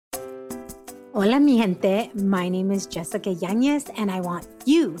Hola, mi gente. My name is Jessica Yanez, and I want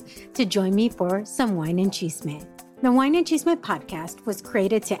you to join me for some Wine and Chisme. The Wine and Chisme podcast was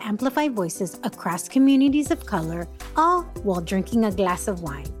created to amplify voices across communities of color, all while drinking a glass of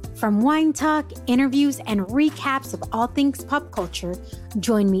wine. From wine talk, interviews, and recaps of all things pop culture,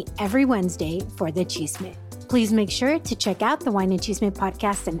 join me every Wednesday for the Chisme. Please make sure to check out the Wine and Chisme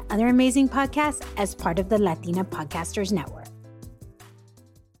podcast and other amazing podcasts as part of the Latina Podcasters Network.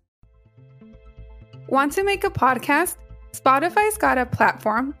 Want to make a podcast? Spotify's got a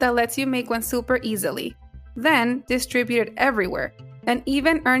platform that lets you make one super easily, then distribute it everywhere, and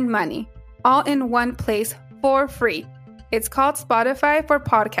even earn money, all in one place for free. It's called Spotify for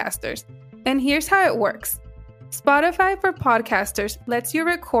Podcasters, and here's how it works. Spotify for Podcasters lets you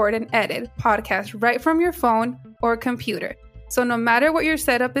record and edit podcasts right from your phone or computer, so no matter what your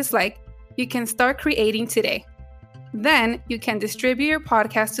setup is like, you can start creating today. Then you can distribute your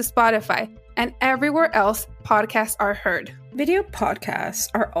podcast to Spotify and everywhere else podcasts are heard. Video podcasts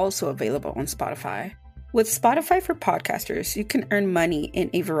are also available on Spotify. With Spotify for Podcasters, you can earn money in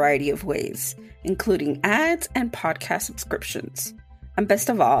a variety of ways, including ads and podcast subscriptions. And best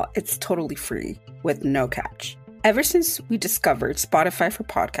of all, it's totally free with no catch. Ever since we discovered Spotify for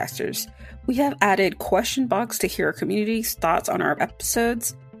Podcasters, we have added question box to hear our community's thoughts on our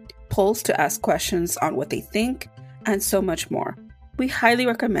episodes, polls to ask questions on what they think, and so much more. We highly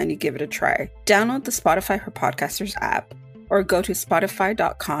recommend you give it a try. Download the Spotify for Podcasters app or go to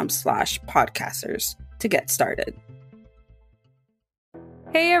spotify.com/podcasters to get started.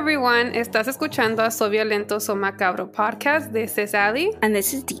 Hey everyone, estás escuchando a So Violento, So Macabro podcast. This is Ali. And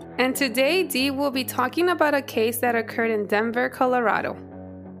this is Dee. And today, Dee will be talking about a case that occurred in Denver, Colorado.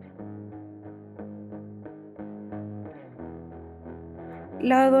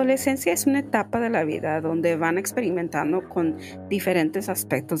 La adolescencia es una etapa de la vida donde van experimentando con diferentes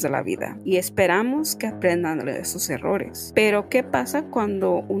aspectos de la vida y esperamos que aprendan de sus errores. Pero, ¿qué pasa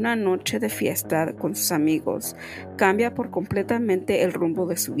cuando una noche de fiesta con sus amigos cambia por completamente el rumbo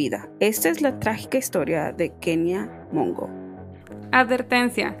de su vida? Esta es la trágica historia de Kenia Monge.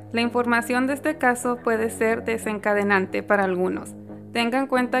 Advertencia: la información de este caso puede ser desencadenante para algunos. Tenga en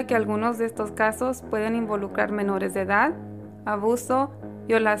cuenta que algunos de estos casos pueden involucrar menores de edad, abuso,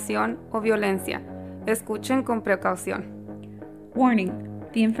 violación o violencia. Escuchen con precaución. Warning: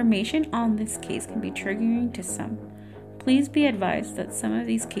 the information on this case can be triggering to some. Please be advised that some of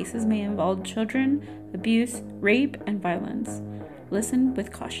these cases may involve children, abuse, rape, and violence. Listen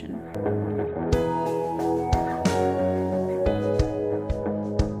with caution.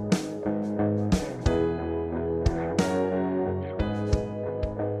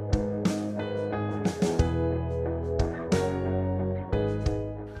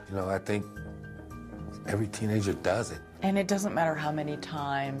 I think every teenager does it. And it doesn't matter how many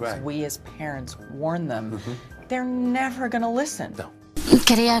times Right. we as parents warn them, they're never going to listen. No.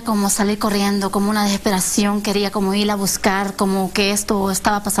 Quería como salir corriendo, como una desesperación, quería como ir a buscar, como que esto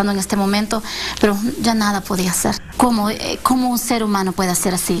estaba pasando en este momento, pero ya nada podía hacer. ¿Cómo un ser humano puede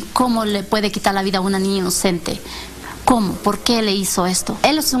hacer así? ¿Cómo le puede quitar la vida a una niña inocente? ¿Cómo? ¿Por qué le hizo esto?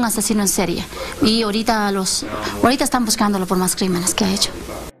 Él es un asesino en serie y ahorita están buscándolo por más crímenes que ha hecho.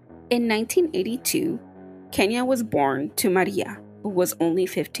 In 1982, Kenia was born to Maria, who was only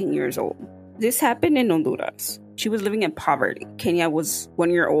 15 years old. This happened in Honduras. She was living in poverty. Kenia was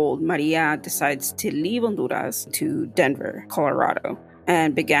 1 year old. Maria decides to leave Honduras to Denver, Colorado,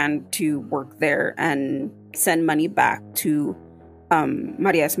 and began to work there and send money back to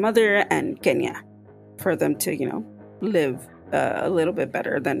Maria's mother and Kenia for them to, live a little bit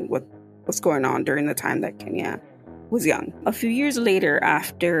better than what was going on during the time that Kenia was young. A few years later,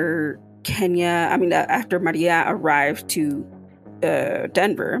 after Maria arrived to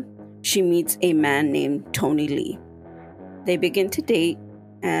Denver, she meets a man named Tony Lee. They begin to date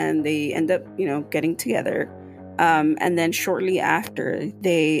and they end up, getting together. And then shortly after,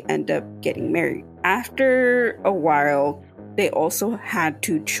 they end up getting married. After a while, they also had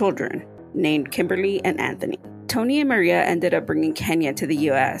 2 children named Kimberly and Anthony. Tony and Maria ended up bringing Kenia to the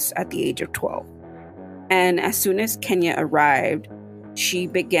U.S. at the age of 12. And as soon as Kenia arrived, she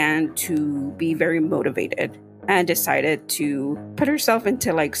began to be very motivated and decided to put herself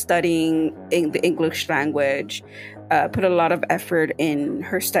into studying in the English language, put a lot of effort in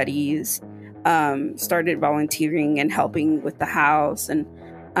her studies, started volunteering and helping with the house, and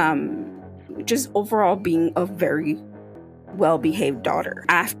just overall being a very well-behaved daughter.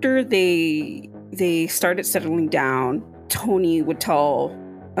 After they started settling down, Tony would tell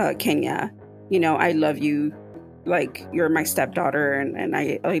Kenia, I love you, you're my stepdaughter, and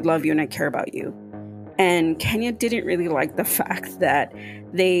I love you and I care about you. And Kenia didn't really like the fact that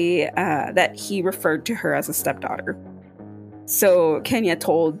that he referred to her as a stepdaughter. So Kenia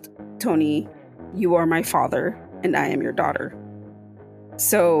told Tony, "You are my father and I am your daughter."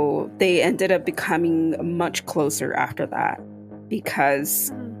 So they ended up becoming much closer after that,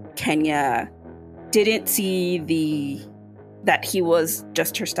 because Kenia didn't see that he was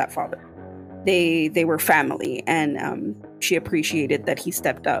just her stepfather. They were family, and she appreciated that he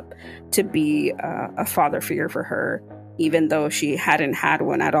stepped up to be a father figure for her, even though she hadn't had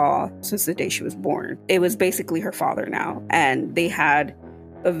one at all since the day she was born. It was basically her father now, and they had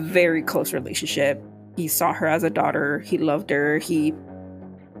a very close relationship. He saw her as a daughter. He loved her. He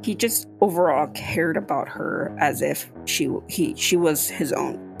just overall cared about her as if she was his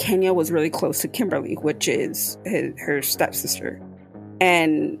own. Kenia was really close to Kimberly, which is her stepsister.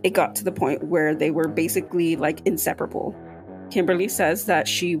 And it got to the point where they were basically like inseparable. Kimberly says that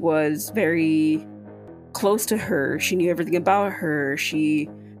she was very close to her. She knew everything about her. She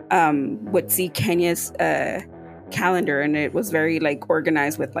would see Kenia's calendar, and it was very like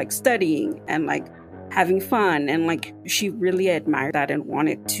organized with like studying and like having fun. And like she really admired that and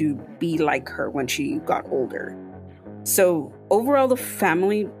wanted to be like her when she got older. So overall, the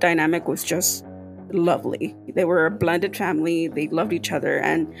family dynamic was just lovely. They were a blended family. They loved each other,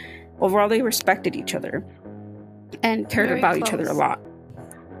 and overall they respected each other and cared Very about close. each other a lot.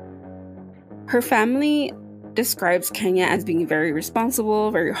 Her family describes Kenia as being very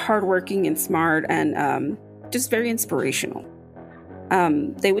responsible, very hardworking and smart, and just very inspirational.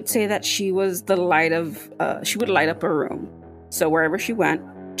 They would say that she was the light of she would light up a room. So wherever she went,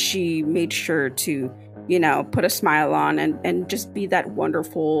 she made sure to, put a smile on and just be that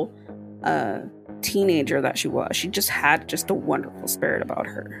wonderful teenager that she was. She just had just a wonderful spirit about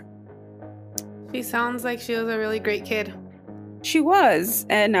her. She sounds like she was a really great kid. She was.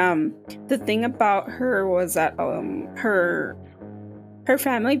 And the thing about her was that her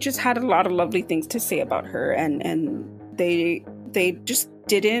family just had a lot of lovely things to say about her, and they just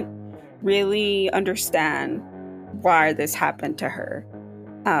didn't really understand why this happened to her,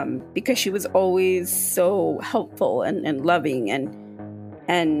 because she was always so helpful and loving,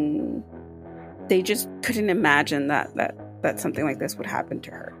 and they just couldn't imagine that something like this would happen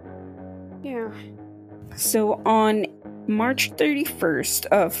to her. Yeah. So on March 31st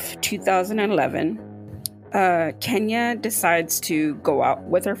of 2011, Kenia decides to go out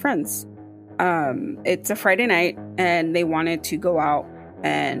with her friends. It's a Friday night, and they wanted to go out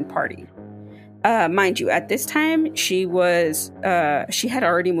and party. Mind you, at this time, she had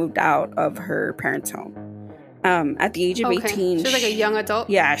already moved out of her parents' home. At the age of 18... She was like a young adult?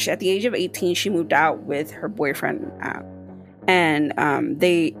 Yeah, at the age of 18, she moved out with her boyfriend. And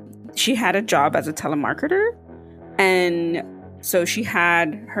she had a job as a telemarketer. And so she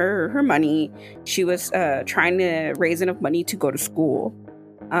had her money. She was trying to raise enough money to go to school.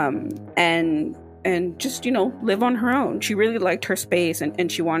 And just, live on her own. She really liked her space,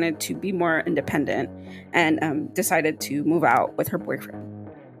 and she wanted to be more independent, and decided to move out with her boyfriend.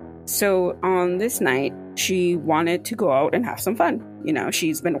 So on this night, she wanted to go out and have some fun.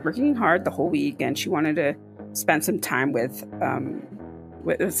 She's been working hard the whole week, and she wanted to spend some time with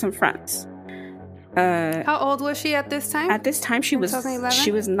some friends. How old was she at this time? At this time, she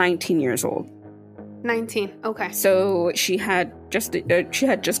was 19 years old. 19. Okay. So she had just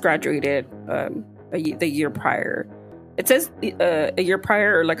graduated the year prior. It says a year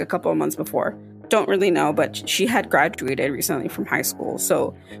prior or like a couple of months before. Don't really know, but she had graduated recently from high school.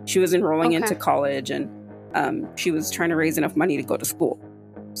 So she was enrolling into college, and she was trying to raise enough money to go to school.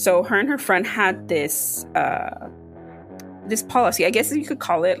 So her and her friend had this policy. I guess you could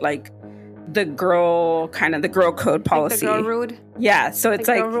call it like the girl code policy. Like the girl rude? Yeah. So it's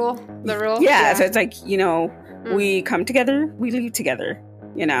like the rule. Yeah. So it's like, we come together, we leave together,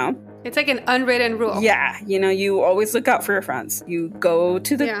 It's like an unwritten rule. Yeah. You always look out for your friends. You go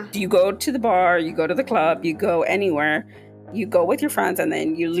to the bar, you go to the club, you go anywhere, you go with your friends, and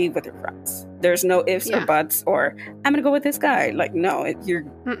then you leave with your friends. There's no ifs or buts or I'm gonna go with this guy. Like, no,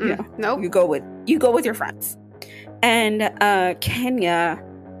 Nope. you go with your friends. And Kenia,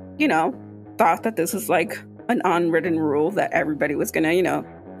 thought that this was like an unwritten rule that everybody was gonna,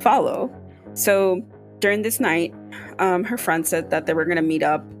 follow. So during this night, her friend said that they were gonna meet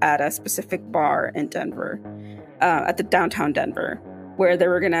up at a specific bar in Denver, at the downtown Denver, where they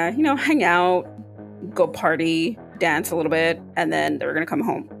were gonna, hang out, go party, dance a little bit, and then they were gonna come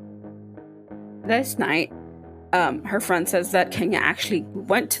home. This night, her friend says that Kenia actually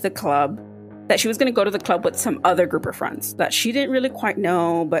went to the club, that she was going to go to the club with some other group of friends that she didn't really quite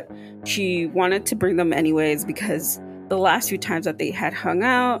know, but she wanted to bring them anyways, because the last few times that they had hung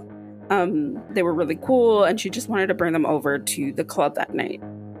out, They were really cool, and she just wanted to bring them over to the club that night.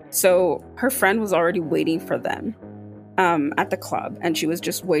 So her friend was already waiting for them at the club, and she was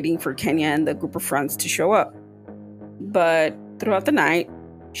just waiting for Kenia and the group of friends to show up. But throughout the night,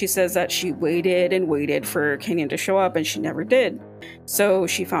 she says that she waited and waited for Kenia to show up, and she never did. So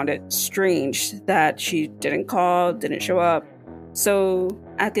she found it strange that she didn't call, didn't show up. So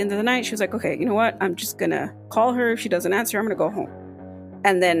at the end of the night, she was like, okay, you know what? I'm just going to call her. If she doesn't answer, I'm going to go home.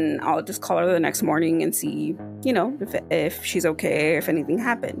 And then I'll just call her the next morning and see, you know, if she's okay, if anything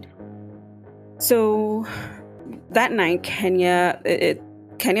happened. So that night,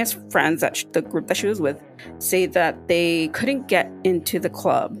 Kenia's friends, the group that she was with, say that they couldn't get into the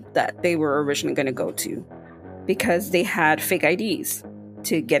club that they were originally going to go to because they had fake IDs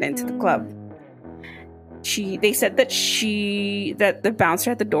to get into the club. They said that the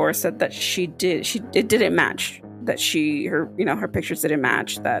bouncer at the door said that it didn't match, that her pictures didn't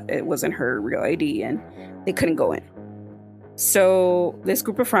match, that it wasn't her real ID, and they couldn't go in. So this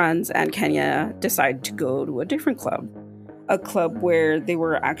group of friends and Kenia decide to go to a different club, a club where they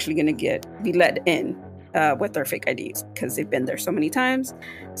were actually going to be let in with their fake IDs because they've been there so many times.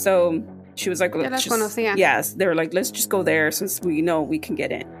 So she was like, yes, they were like, let's just go there since we know we can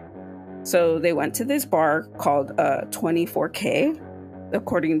get in. So they went to this bar called 24K.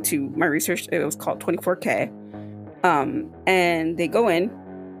 According to my research, it was called 24K. And they go in,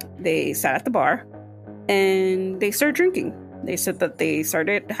 they sat at the bar, and they started drinking. They said that they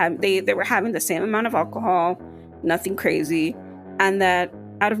were having the same amount of alcohol, nothing crazy, and that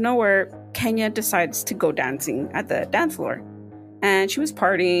out of nowhere, Kenia decides to go dancing at the dance floor. And she was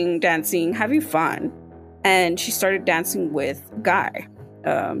partying, dancing, having fun, and she started dancing with a guy.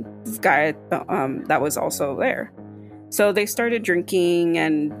 This guy that was also there. So they started drinking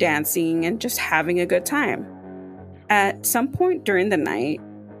and dancing and just having a good time. At some point during the night,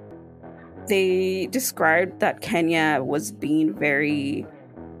 they described that Kenia was being very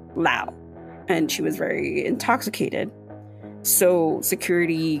loud and she was very intoxicated. So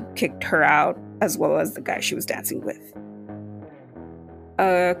security kicked her out, as well as the guy she was dancing with.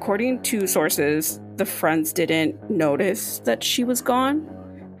 According to sources, the friends didn't notice that she was gone.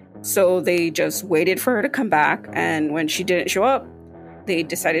 So they just waited for her to come back, and when she didn't show up, they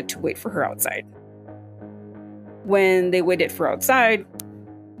decided to wait for her outside. When they waited for outside,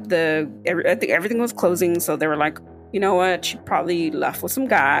 everything was closing, so they were like, you know what, she probably left with some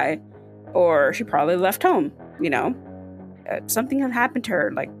guy, or she probably left home, you know? Something had happened to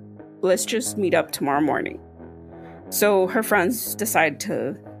her, like, let's just meet up tomorrow morning. So her friends decide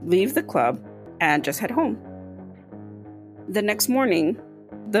to leave the club and just head home. The next morning,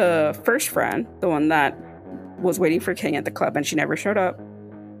 the first friend, the one that was waiting for Kenia at the club and she never showed up,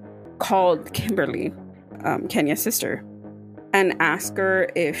 called Kimberly, Kenia's sister, and asked her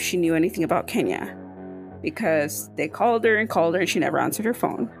if she knew anything about Kenia, because they called her and she never answered her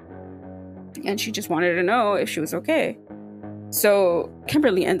phone. And she just wanted to know if she was okay. So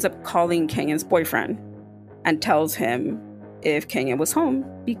Kimberly ends up calling Kenia's boyfriend and tells him if Kenia was home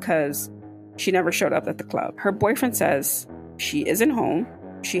because she never showed up at the club. Her boyfriend says she isn't home.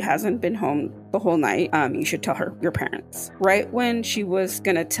 She hasn't been home the whole night. You should tell your parents. Right when she was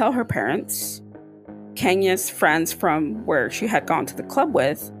going to tell her parents, Kenia's friends from where she had gone to the club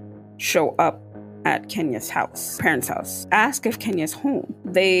with show up at Kenia's parents' house, ask if Kenia's home.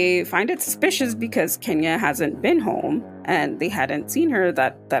 They find it suspicious because Kenia hasn't been home and they hadn't seen her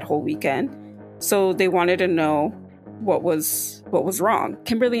that whole weekend. So they wanted to know what was wrong.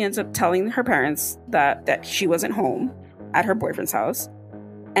 Kimberly ends up telling her parents that she wasn't home at her boyfriend's house.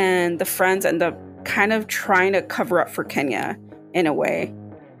 And the friends end up kind of trying to cover up for Kenia in a way.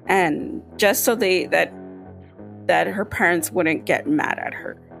 And just so that her parents wouldn't get mad at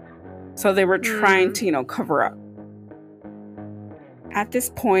her. So they were trying to, cover up. At this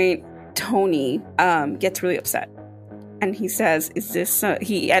point, Tony gets really upset. And he says,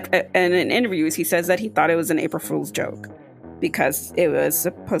 in interviews, he says that he thought it was an April Fool's joke because it was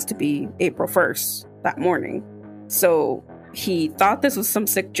supposed to be April 1st that morning. So he thought this was some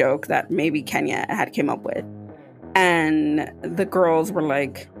sick joke that maybe Kenia had came up with. And the girls were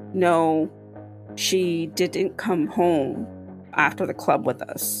like, no, she didn't come home after the club with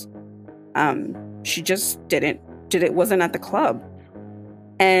us. She just wasn't at the club.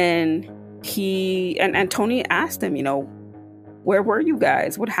 And Tony asked him, where were you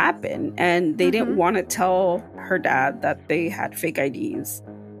guys? What happened? And they didn't want to tell her dad that they had fake IDs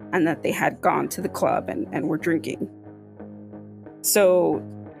and that they had gone to the club and were drinking. So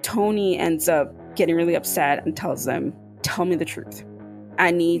Tony ends up getting really upset and tells them, tell me the truth.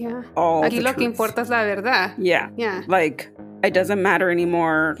 I need all Aquí the lo truth. que importa es la verdad. Yeah. Like, it doesn't matter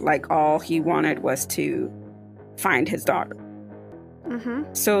anymore. Like, all he wanted was to find his daughter.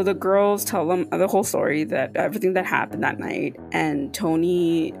 Mm-hmm. So the girls tell them the whole story, that everything that happened that night, and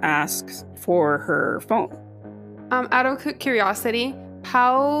Tony asks for her phone. Out of curiosity,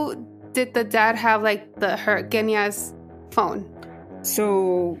 how did the dad have like Kenia's phone?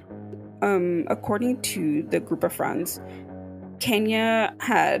 So, according to the group of friends, Kenia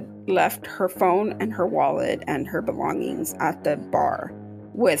had left her phone and her wallet and her belongings at the bar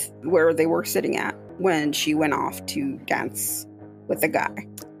where they were sitting at when she went off to dance with the guy.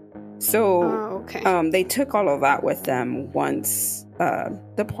 So, they took all of that with them once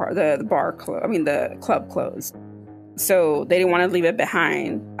the club closed. So they didn't want to leave it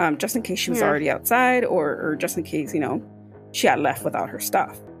behind, just in case she was already outside, or just in case, she had left without her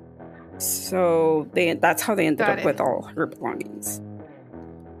stuff. So that's how they ended up with all her belongings.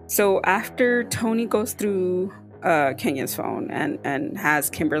 So after Tony goes through Kenia's phone and has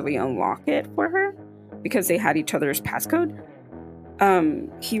Kimberly unlock it for her, because they had each other's passcode,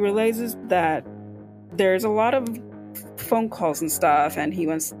 he realizes that there's a lot of phone calls and stuff, and he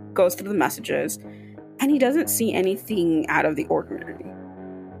goes through the messages, and he doesn't see anything out of the ordinary.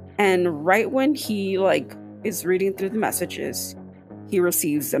 And right when he is reading through the messages, he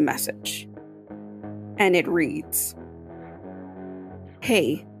receives a message. And it reads,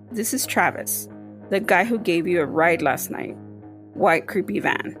 "Hey, this is Travis, the guy who gave you a ride last night. White creepy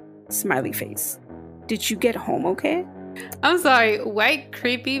van. Smiley face. Did you get home okay?" I'm sorry, white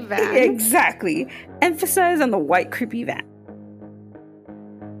creepy van? Exactly. Emphasize on the white creepy van.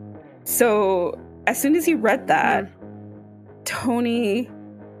 So, as soon as he read that, Tony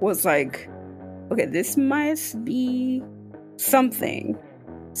was like, okay, this must be something.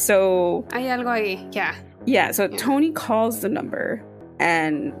 So... Hay algo ahí, yeah. Yeah, so Tony calls the number,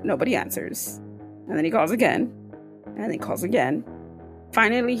 and nobody answers. And then he calls again, and he calls again.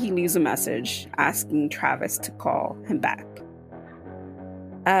 Finally, he leaves a message asking Travis to call him back.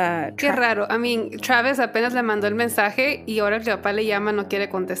 Qué raro. I mean, Travis apenas le mandó el mensaje y ahora el papá le llama, no quiere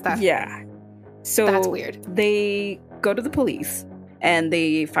contestar. Yeah. So that's weird. They go to the police and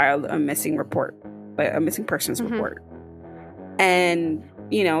they file a missing report, a missing persons report. And,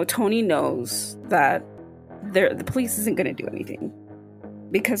 Tony knows that the police isn't going to do anything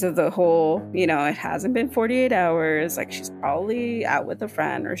because of the whole, it hasn't been 48 hours. Like, she's probably out with a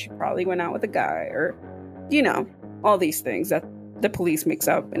friend, or she probably went out with a guy, or, all these things that the police makes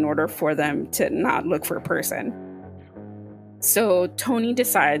up in order for them to not look for a person. So Tony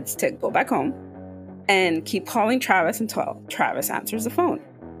decides to go back home and keep calling Travis until Travis answers the phone.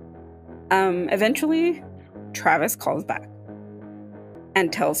 Eventually, Travis calls back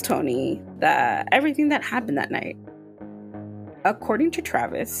and tells Tony that everything that happened that night. According to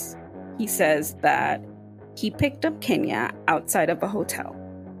Travis, he says that he picked up Kenia outside of a hotel,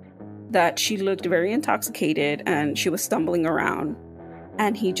 that she looked very intoxicated and she was stumbling around,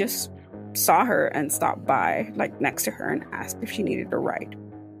 and he just saw her and stopped by, next to her, and asked if she needed a ride.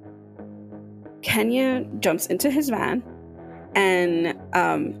 Kenia jumps into his van and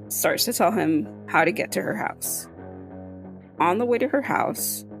starts to tell him how to get to her house. On the way to her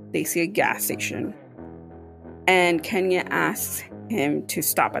house, they see a gas station, and Kenia asks him to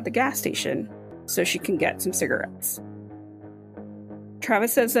stop at the gas station so she can get some cigarettes.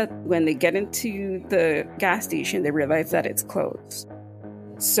 Travis says that when they get into the gas station, they realize that it's closed.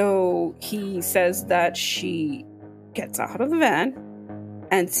 So he says that she gets out of the van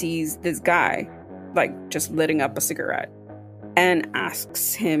and sees this guy, just lighting up a cigarette, and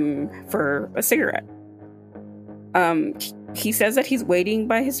asks him for a cigarette. He says that he's waiting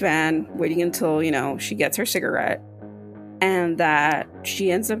by his van, waiting until, she gets her cigarette, and that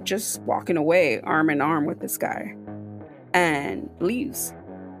she ends up just walking away arm in arm with this guy and leaves.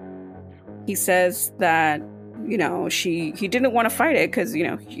 He says that, he didn't want to fight it because,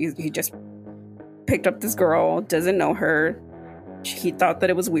 he just picked up this girl, doesn't know her. He thought that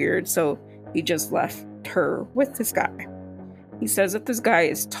it was weird, so he just left her with this guy. He says that this guy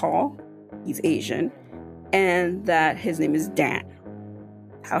is tall, he's Asian, and that his name is Dan.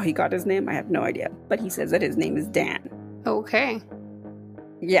 How he got his name, I have no idea, but he says that his name is Dan. Okay.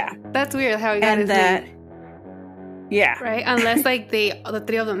 Yeah. That's weird how he got his name. Yeah. Right? Unless, the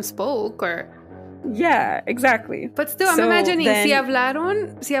three of them spoke, or... Yeah, exactly. But still, I'm imagining, si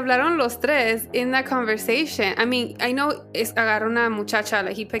hablaron los tres in that conversation. I mean, I know agarró una muchacha,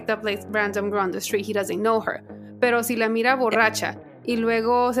 he picked up random girl on the street, he doesn't know her. Pero si la mira borracha y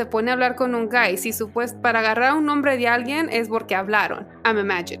luego se pone a hablar con un guy, si para agarrar un nombre de alguien es porque hablaron, I'm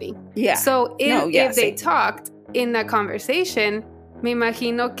imagining. Yeah. So if they talked in that conversation, me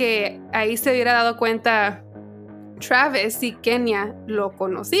imagino que ahí se hubiera dado cuenta Travis si Kenia lo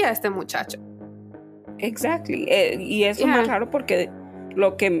conocía a este muchacho. Exactly. Y es más raro porque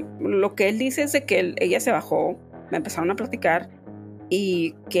lo que él dice es de que ella se bajó, me empezaron a platicar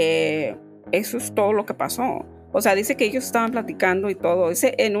y que eso es todo lo que pasó. O sea, dice que ellos estaban platicando y todo.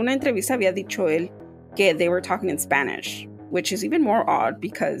 En una entrevista había dicho él que they were talking in Spanish, which is even more odd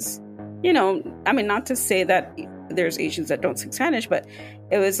because, you know, I mean, not to say that there's Asians that don't speak Spanish, but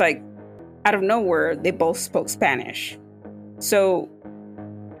it was like out of nowhere, they both spoke Spanish. So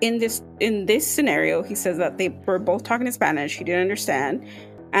in this scenario, he says that they were both talking in Spanish, he didn't understand,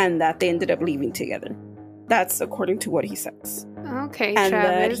 and that they ended up leaving together. That's according to what he says. Okay, and Travis.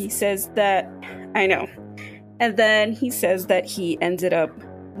 that he says that, I know. And then he says that he ended up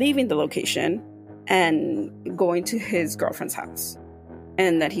leaving the location and going to his girlfriend's house.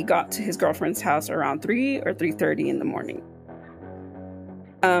 And that he got to his girlfriend's house around 3 or 3:30 in the morning.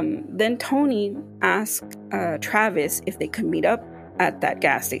 Then Tony asked Travis if they could meet up at that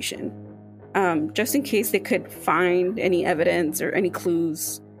gas station, just in case they could find any evidence or any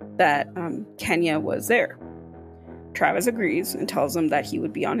clues that Kenia was there. Travis agrees and tells him that he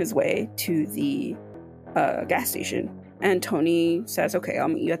would be on his way to the gas station. And Tony says, okay, I'll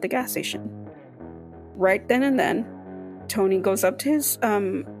meet you at the gas station. Right then and then, Tony goes up to his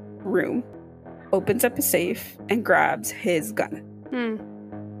room, opens up his safe, and grabs his gun.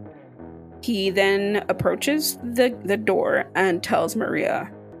 He then approaches the door and tells Maria,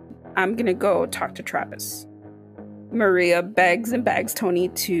 I'm going to go talk to Travis. Maria begs and begs Tony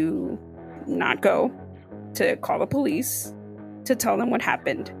to not go, to call the police, to tell them what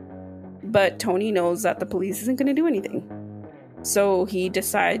happened. But Tony knows that the police isn't going to do anything. So he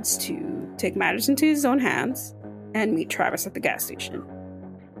decides to take matters into his own hands and meet Travis at the gas station.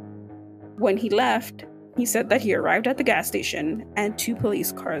 When he left, he said that he arrived at the gas station and 2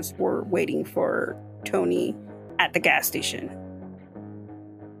 police cars were waiting for Tony at the gas station.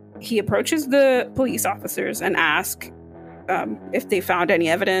 He approaches the police officers and asks if they found any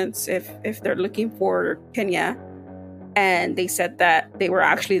evidence, if they're looking for Kenia. And they said that they were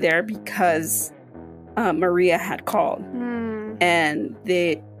actually there because Maria had called. And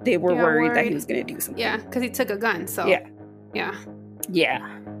they were worried that he was going to do something. Yeah, because he took a gun, so...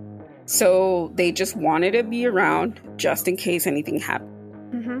 Yeah. So they just wanted to be around just in case anything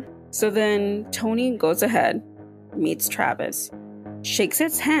happened. So then Tony goes ahead, meets Travis, shakes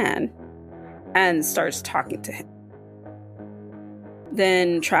his hand, and starts talking to him.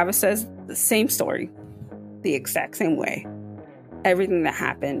 Then Travis says the same story, the exact same way. Everything that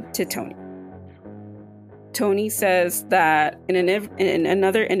happened to Tony. Tony says that in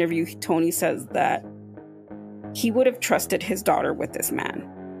another interview, Tony says that he would have trusted his daughter with this man.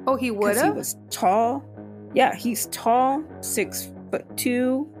 Oh, he would have? He was tall. Yeah, he's tall,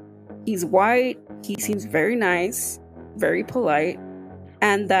 6'2". He's white. He seems very nice, very polite.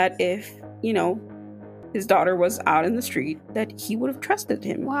 And that if, his daughter was out in the street, that he would have trusted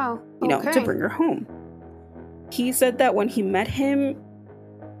him. Wow. To bring her home. He said that when he met him,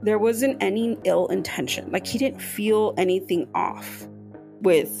 there wasn't any ill intention. Like, he didn't feel anything off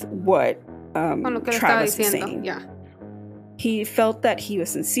with what Travis was saying. Yeah. He felt that he was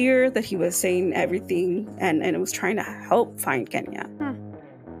sincere, that he was saying everything and it was trying to help find Kenia.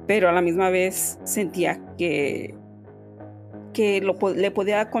 Pero a la misma vez sentía que le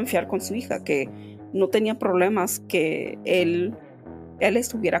podía confiar con su hija, que no tenía problemas, que él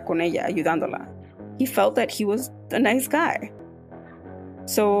estuviera con ella, ayudándola. He felt that he was a nice guy.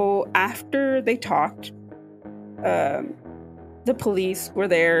 So after they talked, the police were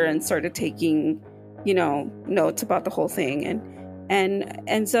there and started taking, notes about the whole thing and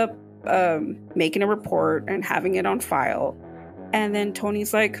ends up making a report and having it on file. And then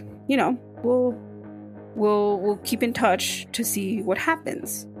Tony's like, we'll keep in touch to see what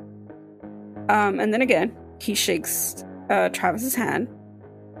happens. And then again, he shakes Travis's hand.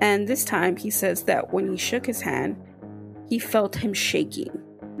 And this time he says that when he shook his hand, he felt him shaking.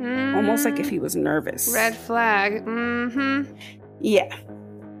 Almost like if he was nervous. Red flag. Yeah.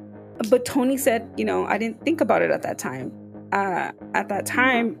 But Tony said, I didn't think about it at that time. At that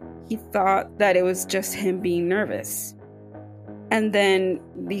time, he thought that it was just him being nervous. And then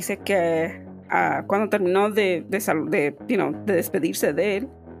dice que cuando terminó de despedirse de él,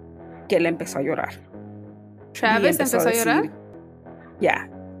 que él empezó a llorar. ¿Travis empezó a llorar? Yeah.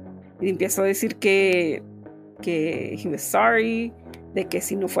 Y empezó a decir que he was sorry, de que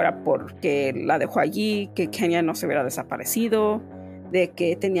si no fuera porque la dejó allí, que Kenia no se hubiera desaparecido, de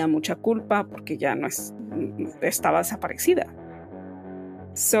que tenía mucha culpa porque ya no estaba desaparecida.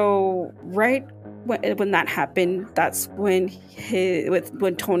 So right when that happened, that's when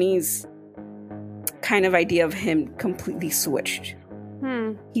Tony's kind of idea of him completely switched.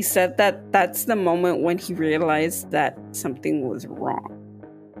 He said that that's the moment when he realized that something was wrong.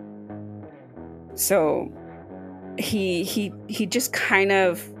 So he just kind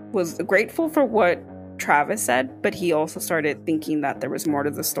of was grateful for what Travis said, but he also started thinking that there was more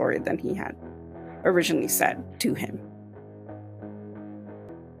to the story than he had originally said to him.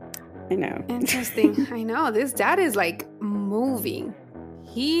 I know. Interesting. I know. This dad is like moving.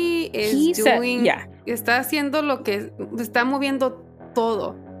 Está haciendo lo que está moviendo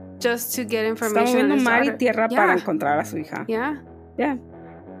todo just to get information. Está moviendo on his mar y daughter. tierra para encontrar a su hija. Yeah.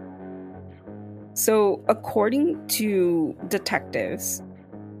 So, according to detectives,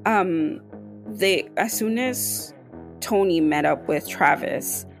 as soon as Tony met up with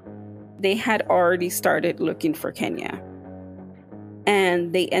Travis, they had already started looking for Kenia.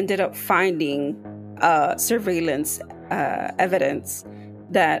 And they ended up finding surveillance evidence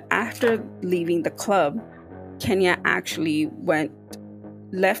that after leaving the club, Kenia actually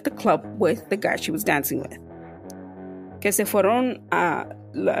left the club with the guy she was dancing with. Que se fueron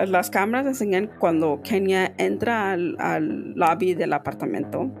las cámaras enseñan cuando Kenia entra al lobby del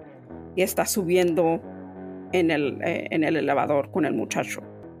apartamento y está subiendo en el elevador con el muchacho.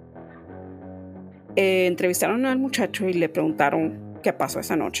 Entrevistaron al muchacho y le preguntaron qué pasó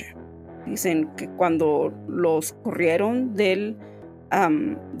esa noche. Dicen que cuando los corrieron del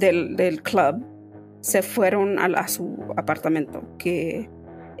club, se fueron a su apartamento. Que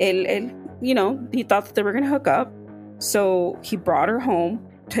él, he thought that they were going to hook up. So he brought her home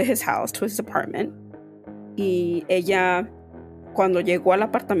to his house, to his apartment. Y ella, cuando llegó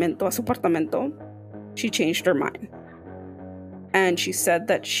a su apartamento, she changed her mind. And she said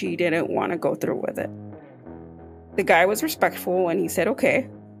that she didn't want to go through with it. The guy was respectful and he said, okay.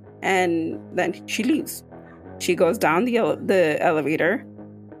 And then she leaves. She goes down the elevator,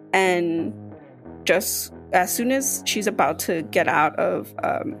 and just as soon as she's about to get out of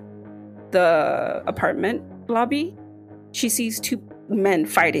the apartment lobby, she sees two men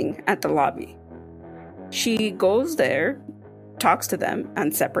fighting at the lobby. She goes there, talks to them,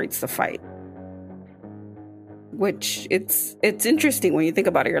 and separates the fight. Which it's interesting when you think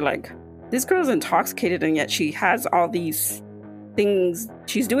about it. You're like, this girl's intoxicated, and yet she has all these things.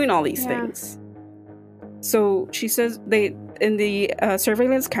 She's doing all these things. So she says in the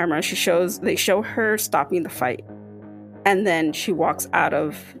surveillance camera, they show her stopping the fight, and then she walks out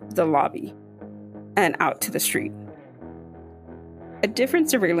of the lobby and out to the street. A different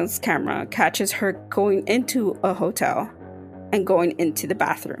surveillance camera catches her going into a hotel and going into the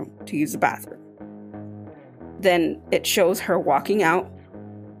bathroom to use the bathroom. Then it shows her walking out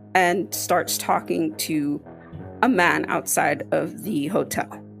and starts talking to a man outside of the hotel.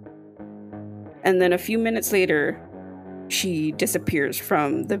 And then a few minutes later, she disappears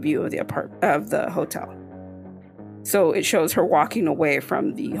from the view of the hotel. So it shows her walking away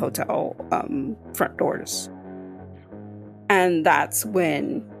from the hotel front doors. And that's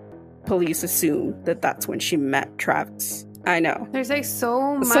when police assume that that's when she met Travis. I know. There's like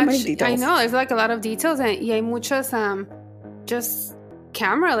so many details. I know. There's like a lot of details, and y hay muchas just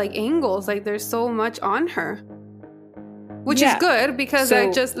camera like angles. Like there's so much on her, which is good because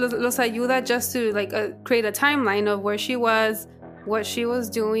it just los ayuda just to like create a timeline of where she was, what she was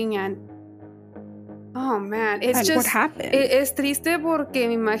doing, and oh man, it's just what happened. Es triste porque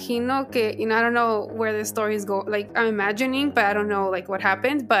me imagino que, I don't know where the stories go. Like I'm imagining, but I don't know like what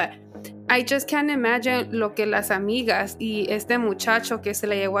happened, but I just can't imagine lo que las amigas y este muchacho que se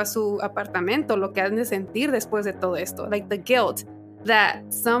le llevó a su apartamento, lo que han de sentir después de todo esto. Like the guilt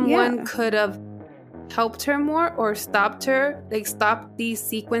that someone could have helped her more or stopped her, like stopped these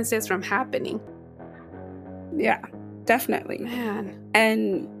sequences from happening. Yeah, definitely. Man.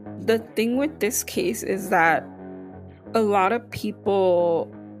 And the thing with this case is that a lot of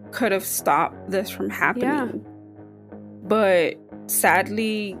people could have stopped this from happening. Yeah. But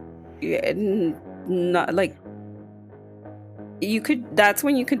sadly, not like that's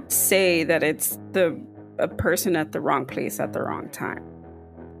when you could say that it's a person at the wrong place at the wrong time,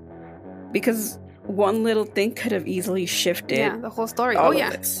 because one little thing could have easily shifted the whole story.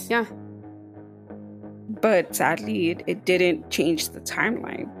 This. Yeah. But sadly it didn't change the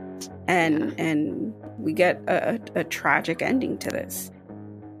timeline, and we get a tragic ending to this.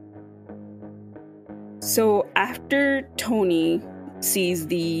 So after Tony sees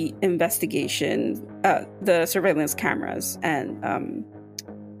the investigation, the surveillance cameras, and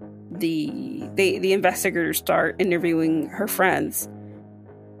the investigators start interviewing her friends,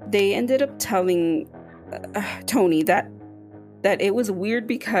 they ended up telling Tony that it was weird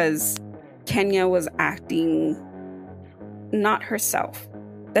because Kenia was acting not herself.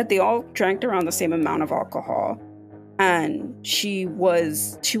 that they all drank around the same amount of alcohol, and she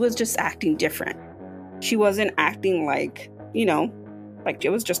was just acting different. She wasn't acting like, like it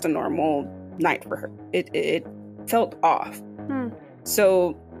was just a normal night for her. It felt off.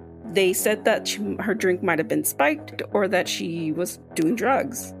 So they said that her drink might have been spiked or that she was doing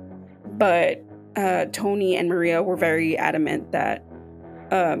drugs. But Tony and Maria were very adamant that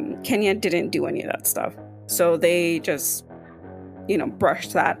Kenia didn't do any of that stuff. So they just,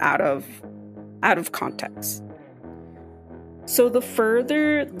 brushed that out of context. So the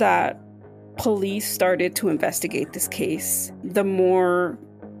further that police started to investigate this case, the more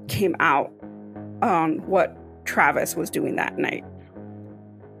came out on what Travis was doing that night.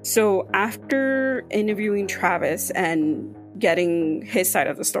 So after interviewing Travis and getting his side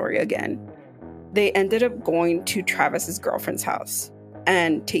of the story again, they ended up going to Travis's girlfriend's house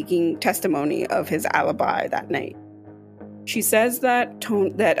and taking testimony of his alibi that night. She says that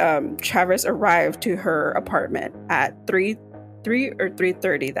Travis arrived to her apartment at 3 or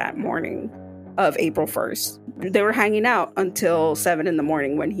 3:30 that morning of April 1st. They were hanging out until 7 in the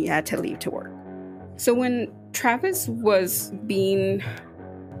morning when he had to leave to work. So when Travis was being,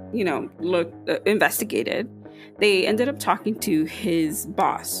 investigated, they ended up talking to his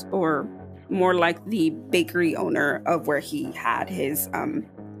boss, or more like the bakery owner of where he had his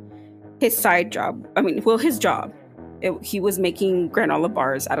side job. His job. He was making granola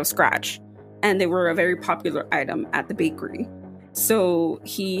bars out of scratch, and they were a very popular item at the bakery. So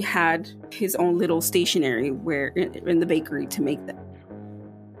he had his own little stationery in the bakery to make them.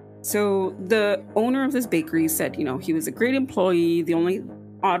 So the owner of this bakery said, he was a great employee. The only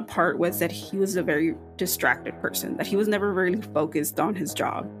odd part was that he was a very distracted person, that he was never really focused on his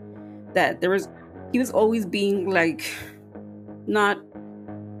job, that he was always being not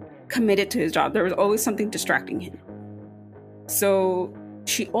committed to his job. There was always something distracting him. So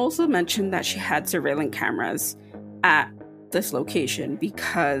she also mentioned that she had surveillance cameras at this location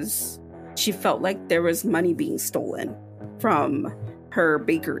because she felt like there was money being stolen from her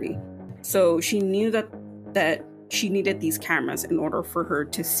bakery. So she knew that she needed these cameras in order for her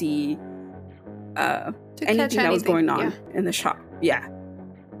to see anything that was going on in the shop. Yeah.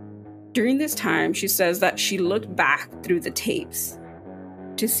 During this time, she says that she looked back through the tapes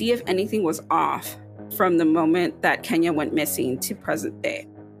to see if anything was off from the moment that Kenia went missing to present day,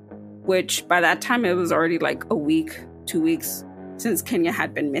 which by that time it was already like a week, 2 weeks since Kenia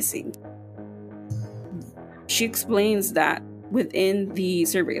had been missing. She explains that within the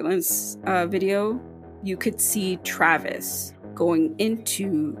surveillance video, you could see Travis going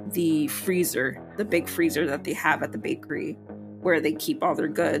into the freezer, the big freezer that they have at the bakery where they keep all their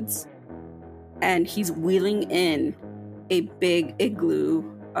goods. And he's wheeling in a big igloo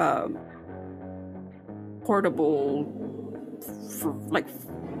portable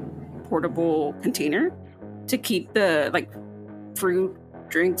container to keep the fruit,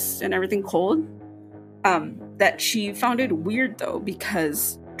 drinks, and everything cold. That she found it weird though,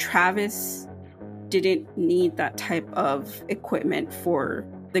 because Travis didn't need that type of equipment for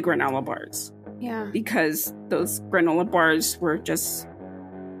the granola bars. Yeah. Because those granola bars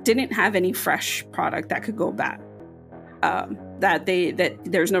didn't have any fresh product that could go bad. That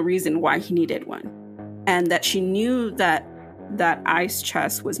there's no reason why he needed one. And that she knew that ice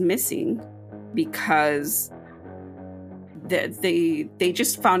chest was missing because they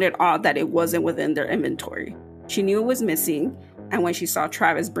just found it odd that it wasn't within their inventory. She knew it was missing, and when she saw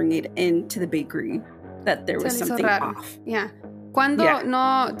Travis bring it into the bakery, that there was something off. Yeah.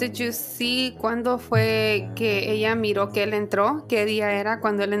 Did you see cuándo fue que ella miró que él entró? ¿Qué día era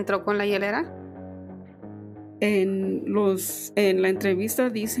cuando él entró con la hielera? En la entrevista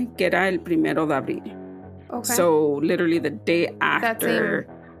dicen que era el 1 de abril. Okay. So literally the day after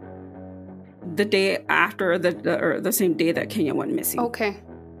the same day that Kenia went missing. Okay.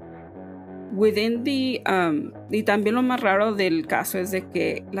 Within y también lo más raro del caso es de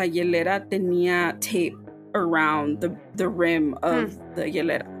que la hielera tenía tape around the rim of the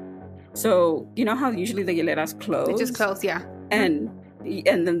hielera. So you know how usually the hielera's closed? It just closed, yeah. And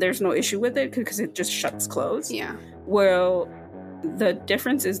then there's no issue with it because it just shuts closed. Yeah. Well, the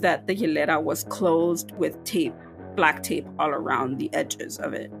difference is that the hielera was closed with tape, black tape all around the edges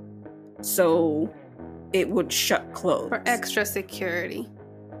of it. So it would shut closed. For extra security.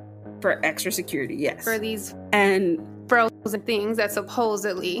 Yes. For these and frozen things that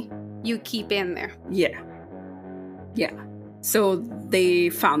supposedly you keep in there. Yeah. So they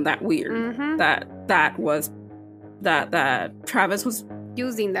found that weird. Mm-hmm. that Travis was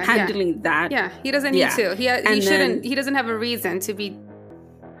using that, handling that. Yeah, he doesn't need to. He doesn't have a reason to be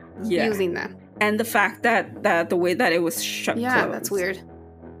using that. And the fact that the way that it was shut closed. Yeah, that's weird.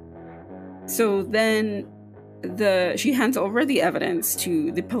 So then she hands over the evidence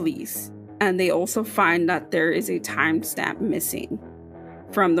to the police, and they also find that there is a timestamp missing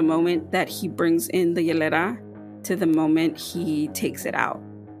from the moment that he brings in the hielera to the moment he takes it out.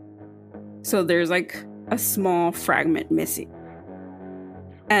 So there's like a small fragment missing.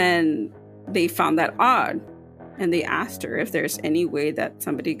 And they found that odd. And they asked her if there's any way that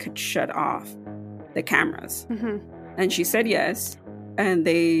somebody could shut off the cameras. Mm-hmm. And she said yes. And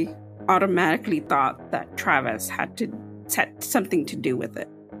they automatically thought that Travis had something to do with it.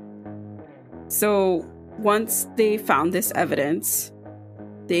 So once they found this evidence,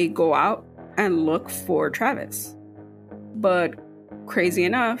 they go out and look for Travis. But crazy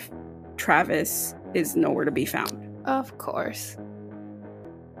enough, Travis is nowhere to be found. Of course.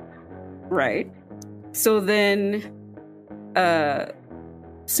 Right. So then,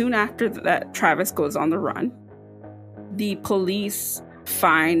 soon after that, Travis goes on the run. The police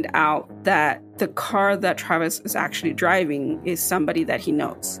find out that the car that Travis is actually driving is somebody that he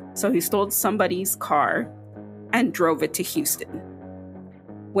knows. So he stole somebody's car and drove it to Houston.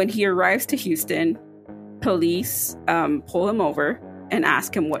 When he arrives to Houston, police pull him over and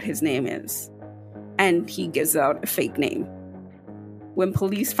ask him what his name is. And he gives out a fake name. When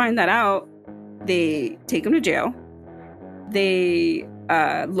police find that out, they take him to jail. They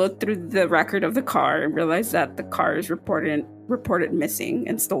look through the record of the car and realize that the car is reported missing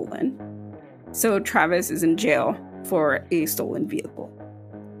and stolen. So Travis is in jail for a stolen vehicle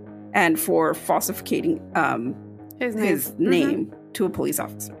and for falsifying his name to a police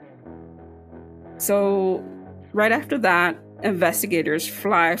officer. So right after that, investigators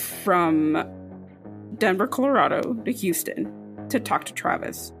fly from Denver, Colorado to Houston to talk to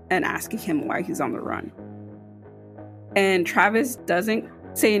Travis and asking him why he's on the run. And Travis doesn't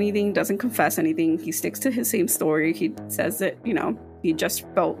say anything, doesn't confess anything. He sticks to his same story. He says that, he just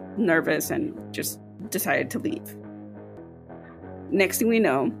felt nervous and just decided to leave. Next thing we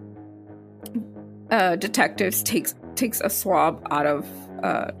know, detectives takes a swab out of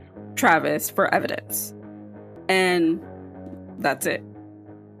Travis for evidence. And that's it.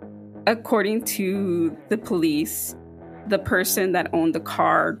 According to the police, the person that owned the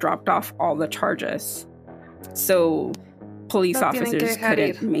car dropped off all the charges. So police officers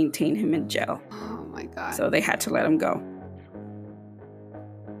couldn't maintain him in jail. Oh my God. So they had to let him go.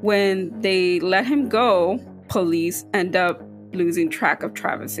 When they let him go, police end up losing track of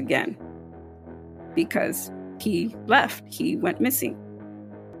Travis again because he left. He went missing.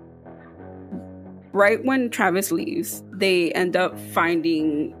 Right when Travis leaves, they end up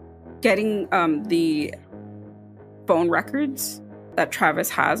getting the phone records that Travis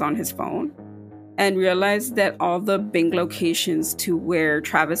has on his phone and realize that all the Bing locations to where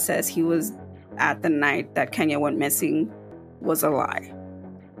Travis says he was at the night that Kenia went missing was a lie.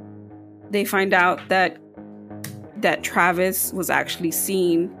 They find out that Travis was actually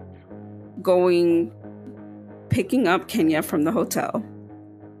seen picking up Kenia from the hotel,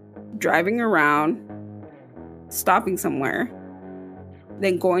 driving around, stopping somewhere,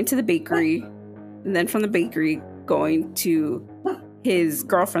 then going to the bakery, and then from the bakery going to his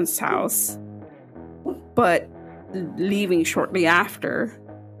girlfriend's house, but leaving shortly after,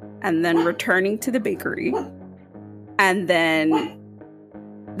 and then returning to the bakery. And then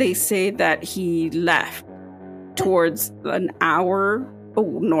they say that he left towards an hour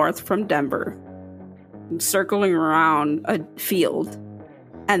north from Denver, circling around a field,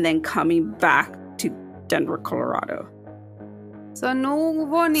 and then coming back to Denver, Colorado. So no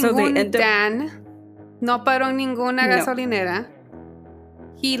hubo ningún Dan, no paró en ninguna gasolinera.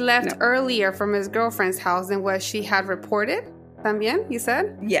 He left earlier from his girlfriend's house than what she had reported. También, you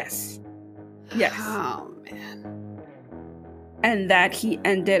said? Yes. Oh, man. And that he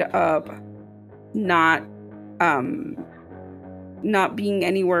ended up not being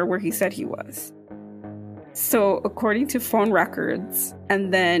anywhere where he said he was. So according to phone records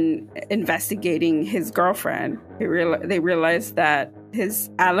and then investigating his girlfriend, they realized that his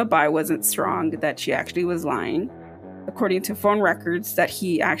alibi wasn't strong, that she actually was lying. According to phone records, that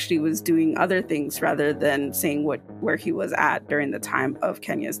he actually was doing other things rather than saying where he was at during the time of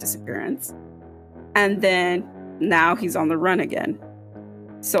Kenia's disappearance. And then now he's on the run again.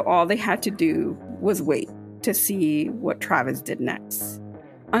 So all they had to do was wait to see what Travis did next.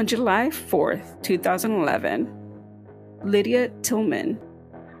 On July 4th, 2011, Lydia Tillman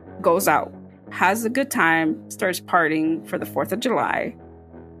goes out, has a good time, starts partying for the 4th of July,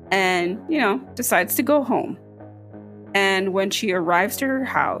 and, decides to go home. And when she arrives to her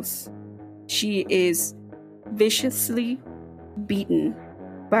house, she is viciously beaten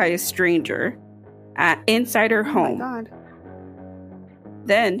by a stranger inside her home. Oh my God.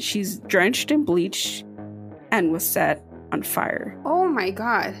 Then she's drenched in bleach and was set on fire. Oh my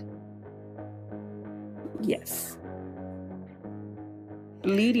God. Yes.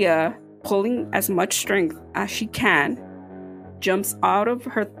 Lydia, pulling as much strength as she can, jumps out of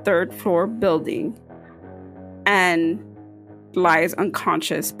her third-floor building and lies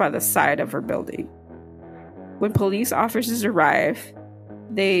unconscious by the side of her building. When police officers arrive,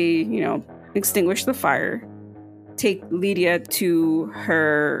 they, extinguish the fire, take Lydia to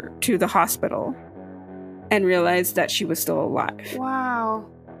the hospital, and realize that she was still alive. Wow.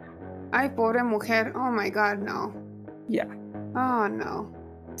 Ay, pobre mujer. Oh my God, no. Yeah. Oh no.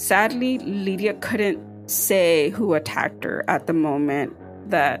 Sadly, Lydia couldn't say who attacked her at the moment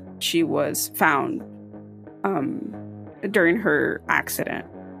that she was found during her accident.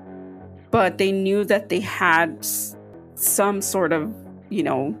 But they knew that they had some sort of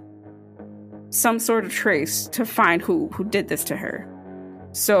trace to find who did this to her.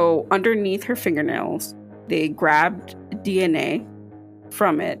 So underneath her fingernails, they grabbed DNA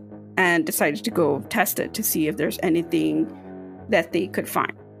from it and decided to go test it to see if there's anything that they could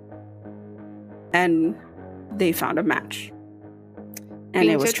find. And they found a match. And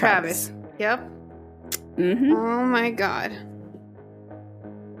it was Travis. Yep. Mm-hmm. Oh my God.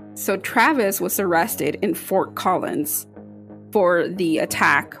 So Travis was arrested in Fort Collins for the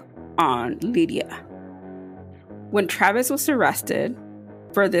attack on Lydia. When Travis was arrested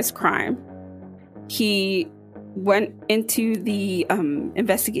for this crime, he went into the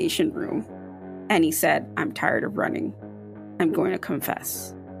investigation room and he said, "I'm tired of running. I'm going to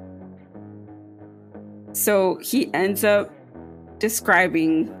confess." So he ends up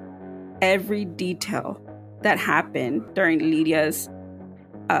describing every detail that happened during Lydia's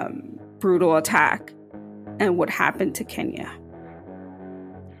brutal attack and what happened to Kenia.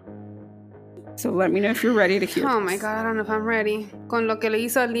 So let me know if you're ready to hear Oh this. my God, I don't know if I'm ready. Con lo que le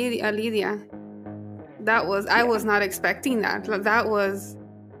hizo a Lydia. That was, I was not expecting that. That was,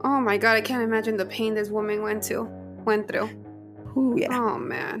 oh my God, I can't imagine the pain this woman went through. Ooh, yeah. Oh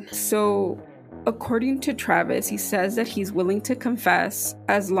man. So according to Travis, he says that he's willing to confess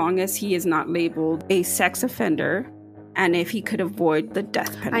as long as he is not labeled a sex offender and if he could avoid the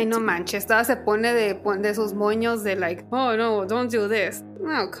death penalty. Ay, no manches. Esta se pone de sus moños de like, oh no, don't do this.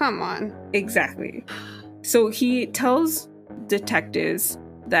 Oh, come on. Exactly. So he tells detectives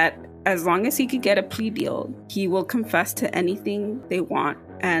that as long as he could get a plea deal, he will confess to anything they want,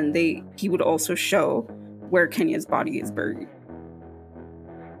 and he would also show where Kenia's body is buried.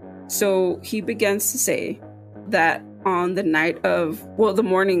 So he begins to say that on the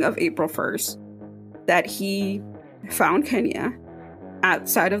morning of April 1st, that he found Kenia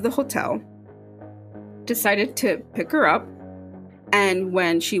outside of the hotel, decided to pick her up, and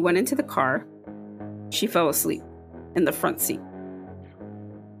when she went into the car, she fell asleep in the front seat.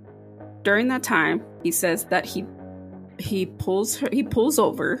 During that time, he says that he pulls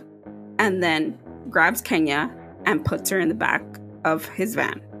over and then grabs Kenia and puts her in the back of his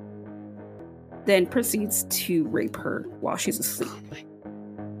van. Then proceeds to rape her while she's asleep. Oh my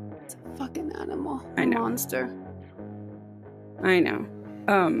God. It's a fucking animal. I know. Monster. I know.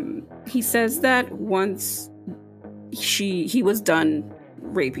 He says that once he was done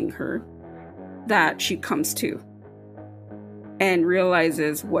raping her, that she comes to and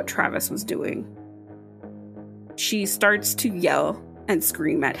realizes what Travis was doing. She starts to yell and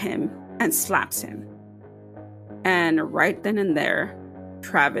scream at him and slaps him. And right then and there,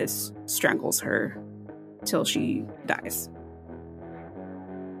 Travis strangles her till she dies.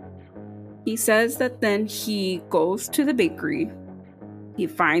 He says that then he goes to the bakery, he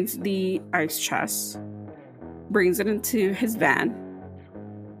finds the ice chest, brings it into his van,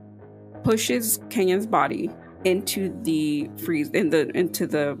 pushes Kenia's body into the into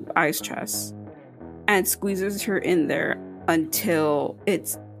the ice chest, and squeezes her in there until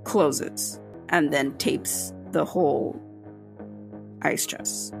it closes, and then tapes the whole ice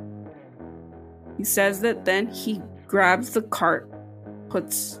chest. He says that then he grabs the cart,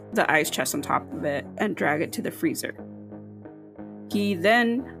 puts the ice chest on top of it, and drag it to the freezer. He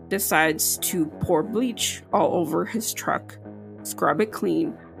then decides to pour bleach all over his truck, scrub it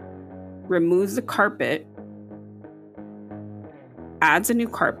clean, removes the carpet, adds a new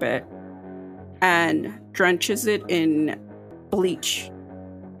carpet, and drenches it in bleach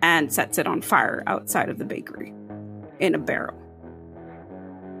and sets it on fire outside of the bakery in a barrel.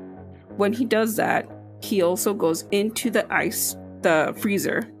 When he does that, he also goes into the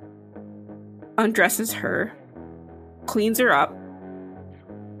freezer, undresses her, cleans her up,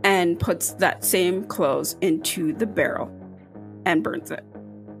 and puts that same clothes into the barrel and burns it.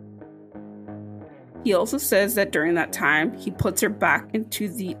 He also says that during that time, he puts her back into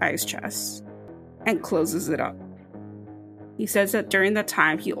the ice chest and closes it up. He says that during that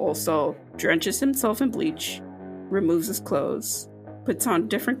time, he also drenches himself in bleach, removes his clothes, puts on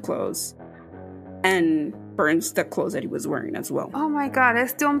different clothes, and burns the clothes that he was wearing as well. Oh my God,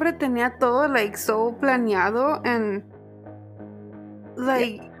 este hombre tenía todo like so planeado, and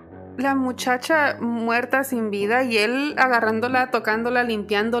like la muchacha muerta sin vida y él agarrándola, tocándola,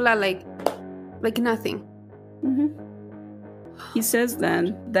 limpiándola like nothing. Mm-hmm. He says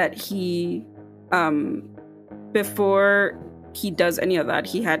then that he, before he does any of that,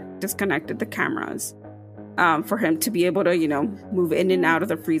 he had disconnected the cameras for him to be able to, move in and out of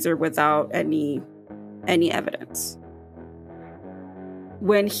the freezer without any evidence.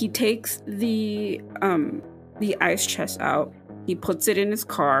 When he takes the ice chest out, he puts it in his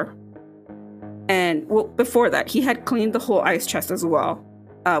car. And before that, he had cleaned the whole ice chest as well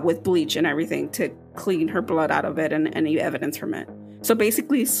with bleach and everything to clean her blood out of it and any evidence from it. So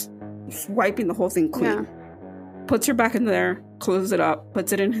basically, wiping the whole thing clean. Yeah. Puts her back in there, closes it up,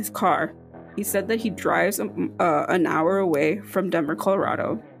 puts it in his car. He said that he drives an hour away from Denver,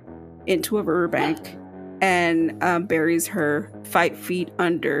 Colorado, into a riverbank and buries her 5 feet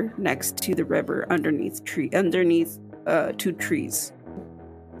under, next to the river, underneath 2 trees,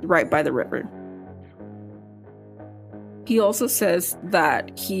 right by the river. He also says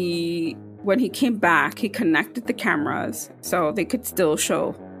that when he came back, he connected the cameras so they could still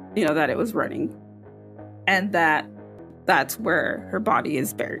show, that it was running, and that's where her body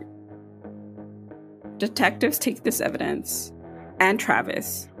is buried. Detectives take this evidence and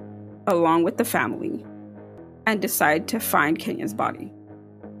Travis, along with the family, and decide to find Kenia's body.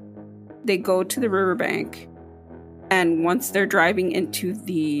 They go to the riverbank, and once they're driving into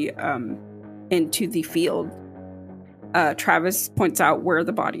the field, Travis points out where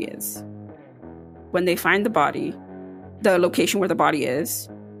the body is. When they find the body, the location where the body is,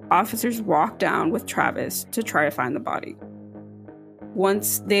 officers walk down with Travis to try to find the body.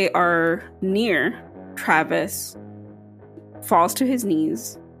 Once they are near, Travis falls to his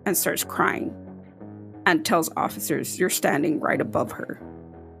knees and starts crying and tells officers, "You're standing right above her."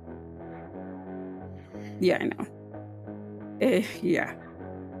 Yeah, I know. Yeah.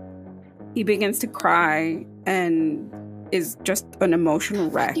 He begins to cry and is just an emotional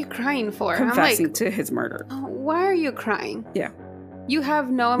wreck. What are you crying for? Confessing to his murder. Oh, why are you crying? Yeah. You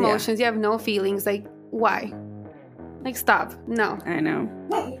have no emotions. Yeah. You have no feelings. Like, why? Like, stop. No. I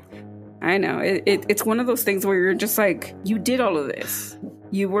know. It's one of those things where you're just like, you did all of this.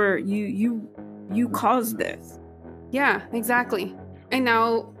 You caused this. Yeah, exactly. And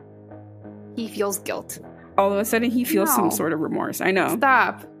now he feels guilt. All of a sudden, he feels some sort of remorse. I know.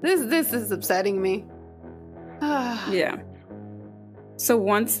 Stop. This is upsetting me. Yeah. So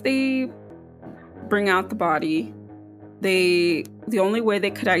once they bring out the body, the only way they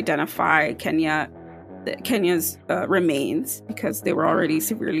could identify Kenia's remains, because they were already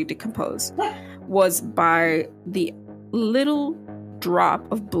severely decomposed, was by the little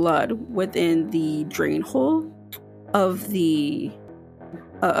drop of blood within the drain hole of the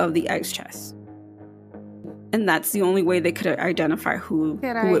ice chest. And that's the only way they could identify who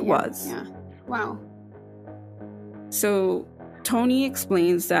it was. Yeah. Wow. So Tony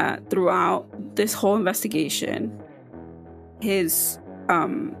explains that throughout this whole investigation, his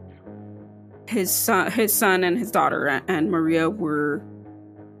son and his daughter and Maria were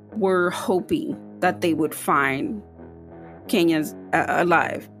hoping that they would find Kenia's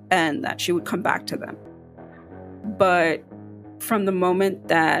alive and that she would come back to them. But from the moment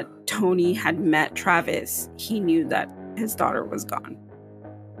that Tony had met Travis, he knew that his daughter was gone.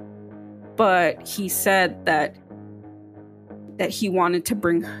 But he said that he wanted to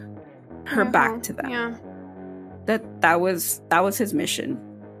bring her back to them. Yeah. That was his mission.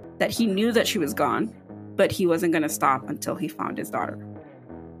 That he knew that she was gone, but he wasn't going to stop until he found his daughter.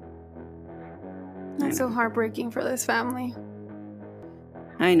 That's so heartbreaking for this family.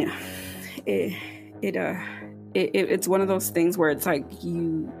 I know. It's one of those things where it's like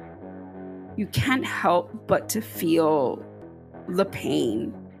you can't help but to feel the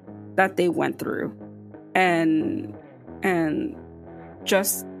pain that they went through, and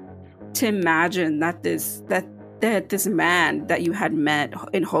just to imagine that this man that you had met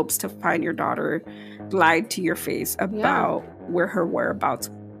in hopes to find your daughter lied to your face about where her whereabouts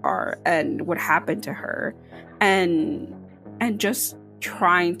are and what happened to her, and just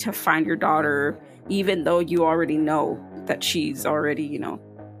trying to find your daughter even though you already know that she's already,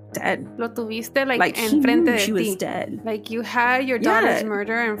 dead. Lo tuviste like enfrente de ti. She was dead. Like you had your daughter's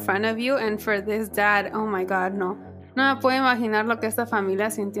murder in front of you, and for this dad, oh my God, no. No me puedo imaginar lo que esta familia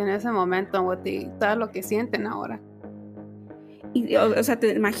sintió en ese momento, todo lo que sienten ahora. Y, o sea,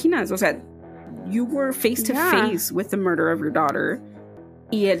 te imaginas, o sea, you were face to face with the murder of your daughter.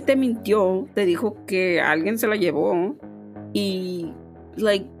 Y él te mintió, te dijo que alguien se la llevó. Y,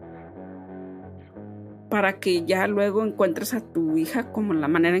 like, para que ya luego encuentres a tu hija como la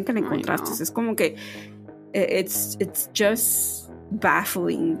manera en que la encontraste. Es como que it's just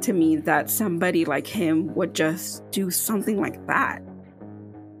baffling to me that somebody like him would just do something like that.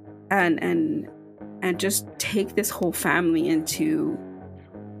 And just take this whole family into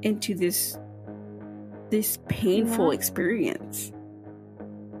this painful experience.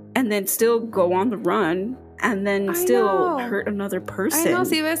 And then still go on the run and then still hurt another person. I know,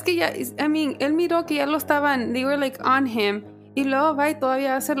 si ves que ya, I mean, él miró que ya lo estaban, they were like on him, y luego va y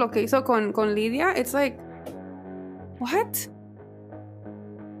todavía hace lo que hizo con Lydia. It's like, what?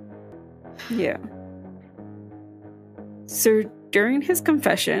 Yeah. So during his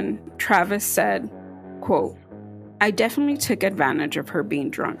confession, Travis said, quote, "I definitely took advantage of her being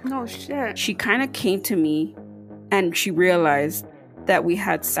drunk. No shit. She kind of came to me and she realized that we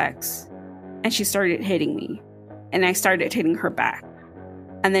had sex and she started hitting me and I started hitting her back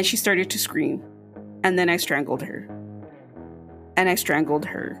and then she started to scream and then I strangled her and I strangled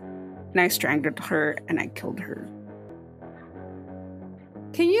her and I strangled her and I killed her."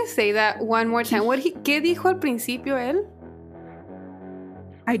 Can you say that one more time? ¿Qué dijo al principio él?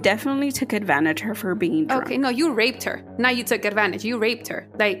 I definitely took advantage of her being drunk. Okay, no, you raped her. Not you took advantage. You raped her.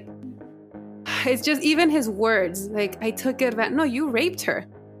 Like, it's just even his words. Like, I took advantage. No, you raped her.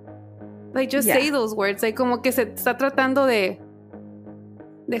 Like, just say those words. Like, como que se está tratando de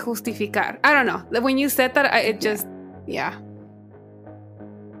justificar. I don't know. When you said that, it just, yeah.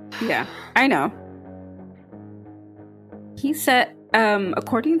 Yeah, I know. He said,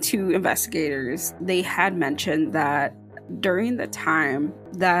 according to investigators, they had mentioned that during the time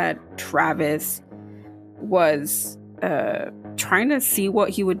that Travis was trying to see what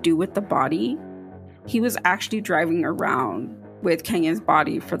he would do with the body, he was actually driving around with Kenia's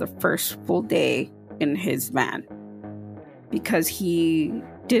body for the first full day in his van because he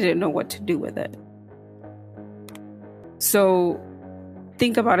didn't know what to do with it. So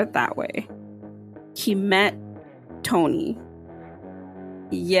think about it that way. He met Tony,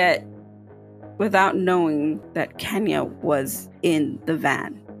 yet without knowing that Kenia was in the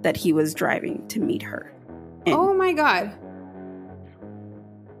van that he was driving to meet her in. Oh my God.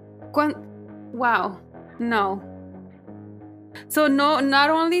 Wow. No. So no,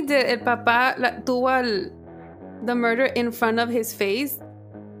 not only did el papá tuvo the murder in front of his face,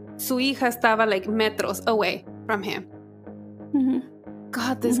 su hija estaba like metros away from him. Mm-hmm.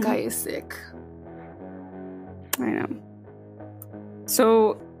 God, this guy is sick. I know.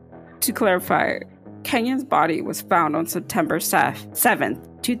 So, to clarify, Kenia's body was found on September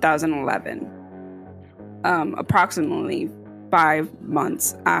 7th, 2011, approximately 5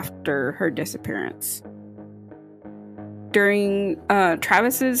 months after her disappearance. During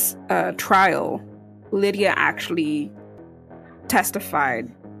Travis's trial, Lydia actually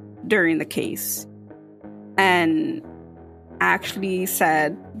testified during the case and actually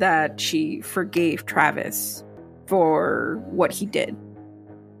said that she forgave Travis for what he did.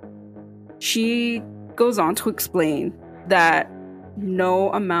 She goes on to explain that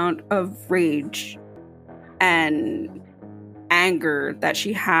no amount of rage and anger that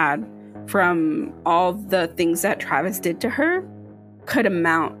she had from all the things that Travis did to her could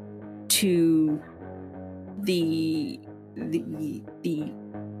amount to the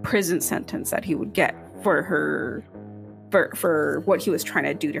prison sentence that he would get for her for what he was trying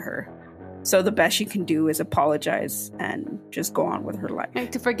to do to her. So the best she can do is apologize and just go on with her life.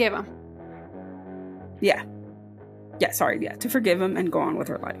 Like to forgive him. To forgive him and go on with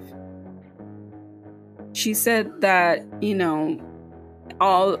her life. She said that, you know,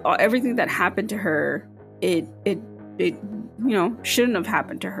 everything that happened to her, it you know, shouldn't have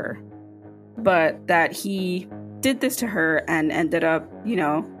happened to her. But that he did this to her and ended up, you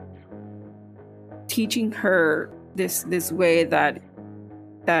know, teaching her this way that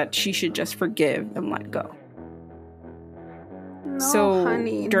she should just forgive and let go. No, so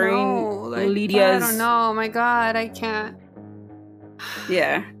honey, during Lydia's, I don't know. My God, I can't.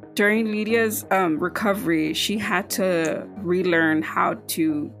 Yeah, during Lydia's recovery, she had to relearn how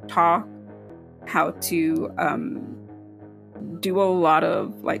to talk, how to do a lot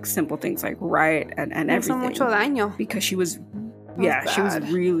of like simple things like write and everything. Mucho daño. Because she was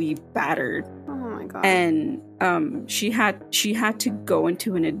really battered. Oh my God. And she had to go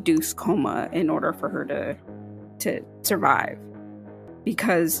into an induced coma in order for her to survive,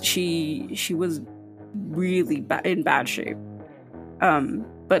 because she was really in bad shape.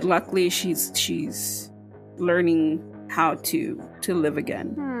 But luckily she's learning how to live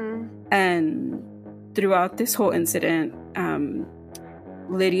again. And throughout this whole incident,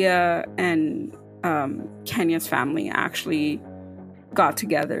 Lydia and Kenia's family actually got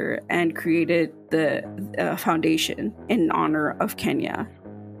together and created the foundation in honor of Kenia.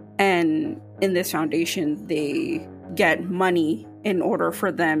 And in this foundation, they get money in order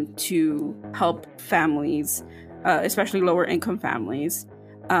for them to help families, especially lower income families,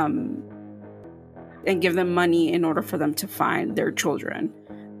 and give them money in order for them to find their children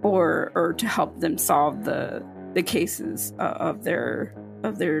or to help them solve the cases of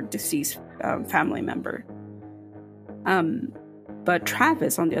their deceased family member. But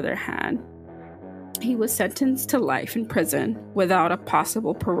Travis, on the other hand, he was sentenced to life in prison without a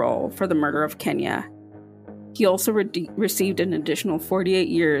possible parole for the murder of Kenia. He also received an additional 48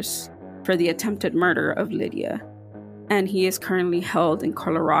 years for the attempted murder of Lydia, and he is currently held in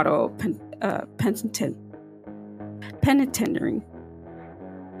Colorado penitentiary.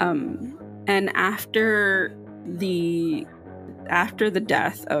 And after the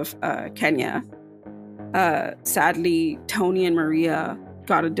death of Kenia, sadly, Tony and Maria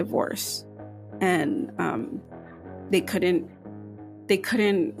got a divorce, and they couldn't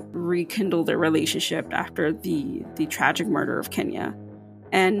rekindle their relationship after the tragic murder of Kenia.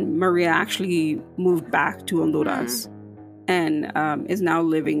 And Maria actually moved back to Honduras and is now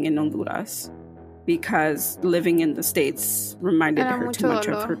living in Honduras because living in the States reminded her too much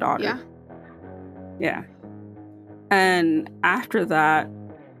of her daughter. Yeah. And after that,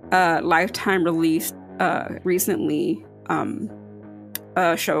 Lifetime released recently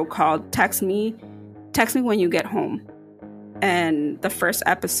a show called Text Me When You Get Home. And the first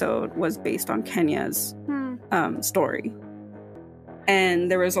episode was based on Kenia's story. And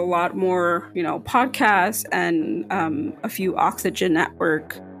there was a lot more, podcasts and a few Oxygen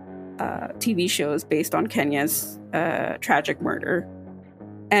Network TV shows based on Kenia's tragic murder.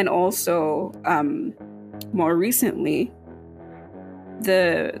 And also, more recently,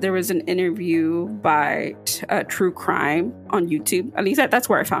 there was an interview by True Crime on YouTube. At least that's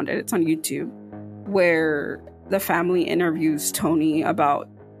where I found it. It's on YouTube, where the family interviews Tony about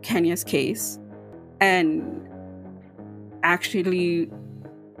Kenia's case. And actually,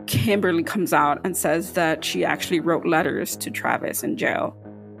 Kimberly comes out and says that she actually wrote letters to Travis in jail.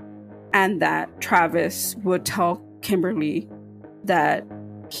 And that Travis would tell Kimberly that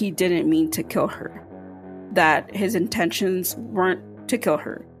he didn't mean to kill her. That his intentions weren't to kill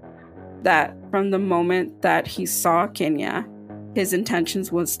her. That from the moment that he saw Kenia, his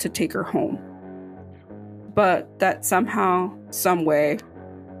intentions was to take her home. But that somehow, some way,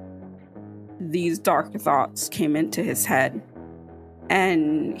 these dark thoughts came into his head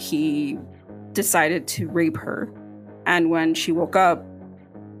and he decided to rape her. And when she woke up,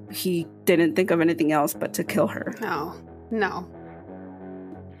 he didn't think of anything else but to kill her. No.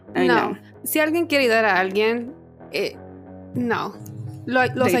 I know. Si alguien quiere ayudar a alguien, no. Los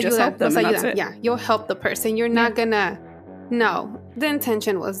ayuda. Yeah, you'll help the person. You're not gonna... No, the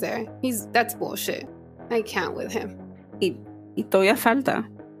intention was there. That's bullshit. I can't with him. Y todavía falta.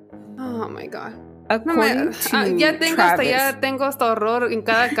 Oh my God. According to ya Travis, tengo hasta horror en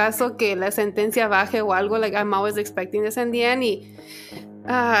cada caso que la sentencia baje o algo. Like, I'm always expecting this in the end. Y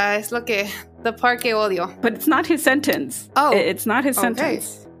es the part que odio. But it's not his sentence. Oh. It's not his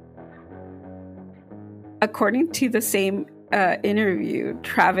sentence. According to the same interview,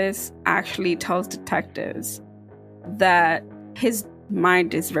 Travis actually tells detectives that his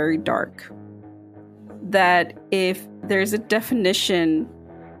mind is very dark. That if there's a definition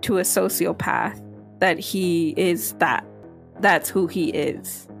to a sociopath, that he is that's who he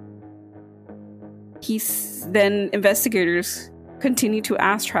is. Then investigators continue to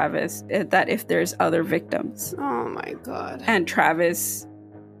ask Travis that if there's other victims. Oh my God. And Travis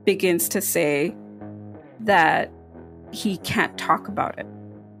begins to say that he can't talk about it.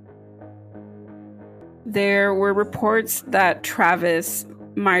 There were reports that Travis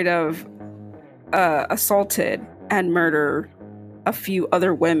might have assaulted and murdered a few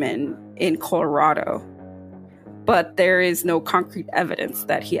other women in Colorado, but there is no concrete evidence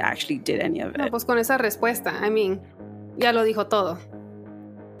that he actually did any of it. No, pues con esa respuesta, I mean, ya lo dijo todo.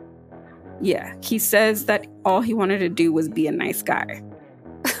 Yeah, he says that all he wanted to do was be a nice guy.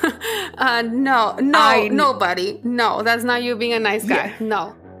 Nobody. No, that's not you being a nice guy. Yeah.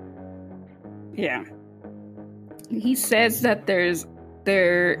 No. Yeah. He says that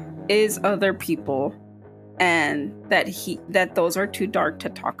there is other people and that those are too dark to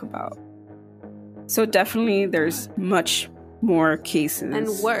talk about. So definitely there's much more cases. And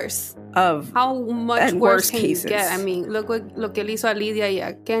worse. Of how much and worse can cases. You get? I mean, look lo que le hizo a Lidia y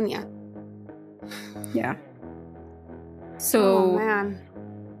a Kenia. Yeah. So, man.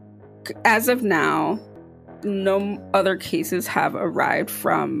 As of now, no other cases have arrived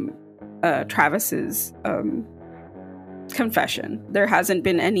from Travis's confession. There hasn't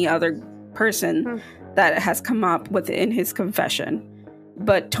been any other person that has come up within his confession.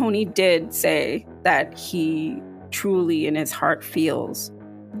 But Tony did say that he truly in his heart feels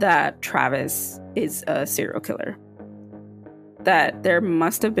that Travis is a serial killer. That there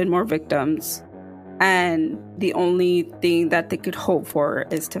must have been more victims. And the only thing that they could hope for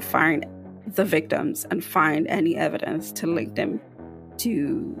is to find the victims and find any evidence to link them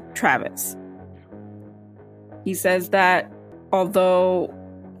to Travis. He says that although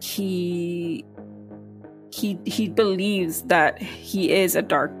he believes that he is a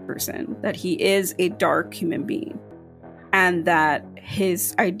dark person, that he is a dark human being, and that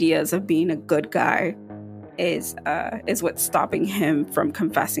his ideas of being a good guy is what's stopping him from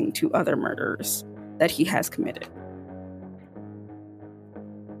confessing to other murders that he has committed.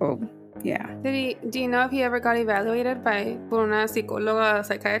 Oh, yeah. Do you know if he ever got evaluated por una psicóloga,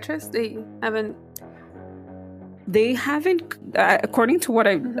 psychiatrist? They haven't, according to what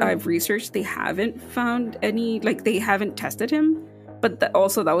I've researched, they haven't found any, they haven't tested him. But that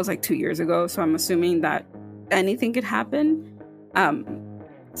was 2 years ago. So I'm assuming that anything could happen.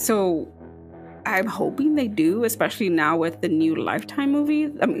 So I'm hoping they do, especially now with the new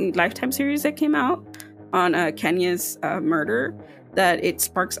Lifetime series that came out on Kenia's murder, that it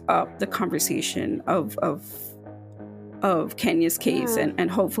sparks up the conversation of Kenia's case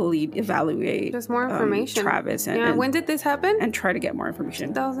and hopefully evaluate just more information. Travis. And when did this happen? And try to get more information.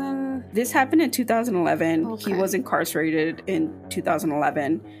 2000. This happened in 2011. Okay. He was incarcerated in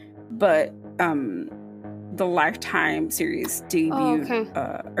 2011, but the Lifetime series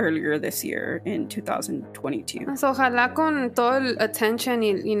debuted earlier this year in 2022. So ojalá con todo el attention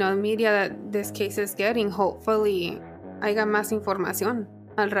y media that this case is getting, hopefully haya más información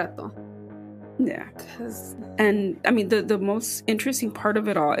al rato. Yeah. And I mean, the most interesting part of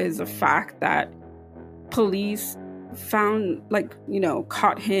it all is the fact that police found,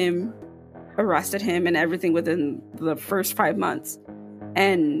 caught him, arrested him, and everything within the first 5 months.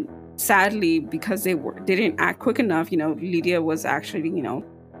 And sadly, because they didn't act quick enough, Lydia was actually,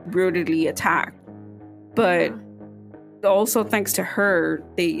 brutally attacked. But also thanks to her,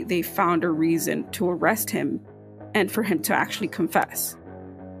 they found a reason to arrest him and for him to actually confess,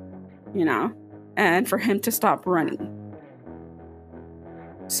 and for him to stop running.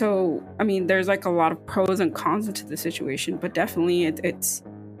 So, I mean, there's a lot of pros and cons into the situation, but definitely it's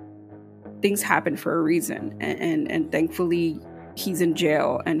things happen for a reason. And thankfully, he's in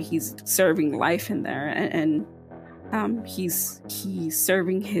jail and he's serving life in there, and he's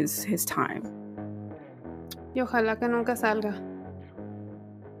serving his time. Y ojalá que nunca salga.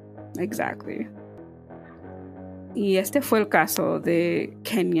 Exactly. Y este fue el caso de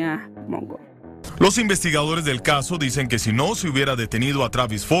Kenia Monge. Los investigadores del caso dicen que si no se hubiera detenido a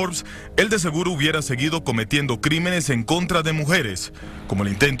Travis Forbes, él de seguro hubiera seguido cometiendo crímenes en contra de mujeres, como el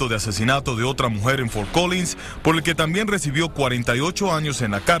intento de asesinato de otra mujer en Fort Collins, por el que también recibió 48 años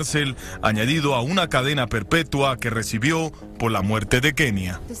en la cárcel, añadido a una cadena perpetua que recibió por la muerte de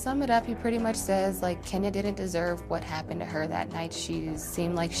Kenia. To sum it up, he pretty much says, Kenia didn't deserve what happened to her that night. She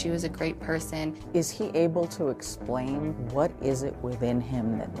seemed like she was a great person. Is he able to explain what is it within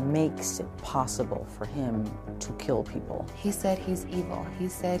him that makes it possible for him to kill people? He said he's evil. He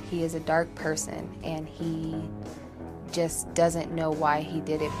said he is a dark person, and he just doesn't know why he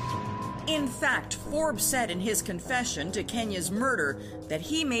did it. In fact, Forbes said in his confession to Kenia's murder that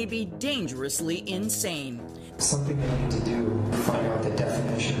he may be dangerously insane. Something I need to do to find out what the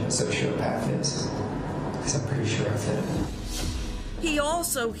definition of a sociopath is, because I'm pretty sure I fit it. He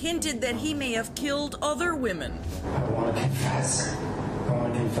also hinted that he may have killed other women. I want to confess. I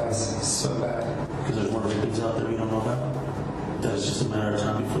want to confess so bad. Because there's more victims out there we don't know about? That it's just a matter of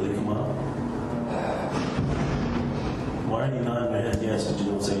time before they come up? Why are you nodding your head yes, but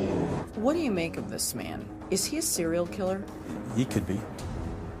you don't say anything? What do you make of this man? Is he a serial killer? He could be.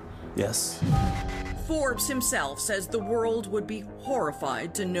 Yes. Forbes himself says the world would be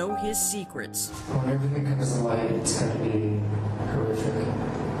horrified to know his secrets. When everything comes to light, it's going to be horrific,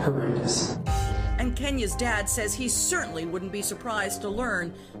 horrendous. And Kenia's dad says he certainly wouldn't be surprised to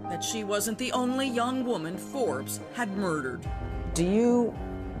learn that she wasn't the only young woman Forbes had murdered. Do you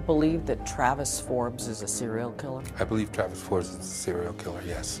believe that Travis Forbes is a serial killer? I believe Travis Forbes is a serial killer,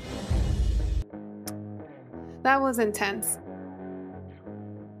 yes. That was intense.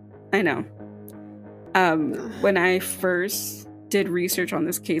 I know. When I first did research on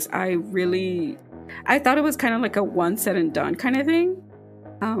this case, I thought it was kind of like a one said and done kind of thing.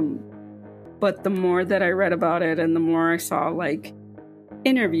 But the more that I read about it and the more I saw like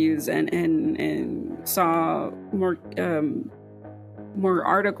interviews and saw more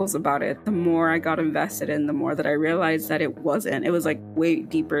articles about it, the more I got invested in, the more that I realized that it was like way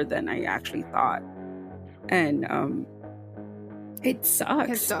deeper than I actually thought. And it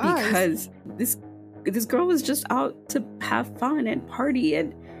sucks because this girl was just out to have fun and party,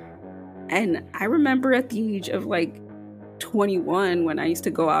 and I remember at the age of like 21 when I used to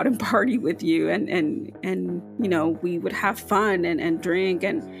go out and party with you, and you know, we would have fun and drink,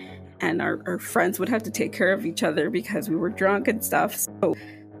 and our friends would have to take care of each other because we were drunk and stuff. So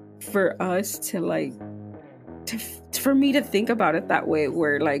for us to like for me to think about it that way,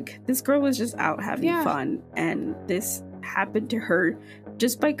 where like this girl was just out having fun and this happened to her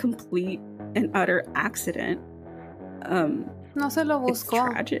just by complete and utter accident. No se lo buscó. It's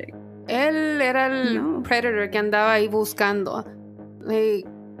tragic. Él era el predator que andaba ahí buscando. Like,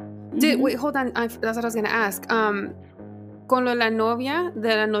 wait, hold on. That's what I was going to ask. Con lo de la novia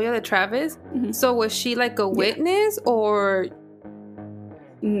de Travis, so was she like a witness or...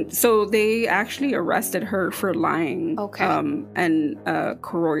 So they actually arrested her for lying. Okay. And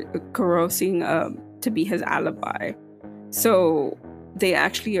coercing to be his alibi. So they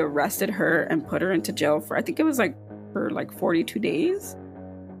actually arrested her and put her into jail for, I think it was like for like 42 days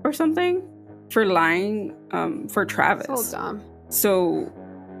or something, for lying for Travis. So dumb.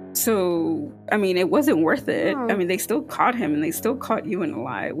 So I mean, it wasn't worth it. I mean, they still caught him and they still caught you in a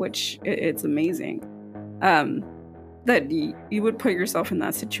lie, which it's amazing that you would put yourself in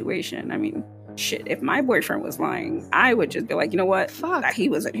that situation. I mean, shit, if my boyfriend was lying, I would just be like, you know what? Fuck. He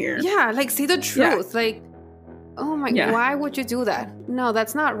wasn't here. Yeah, like, say the truth. Like, oh my, why would you do that? No,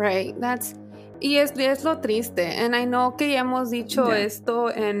 that's not right. Y es lo triste. And I know que ya hemos dicho esto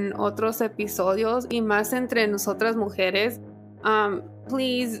en otros episodios, y más entre nosotras mujeres.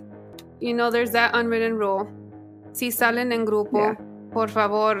 Please, you know, there's that unwritten rule. Si salen en grupo, por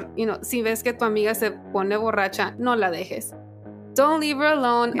favor, you know, si ves que tu amiga se pone borracha, no la dejes. Don't leave her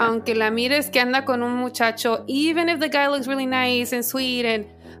alone, aunque la mires que anda con un muchacho, even if the guy looks really nice and sweet and,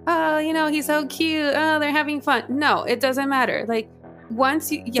 oh, you know, he's so cute, oh, they're having fun. No, it doesn't matter. Like,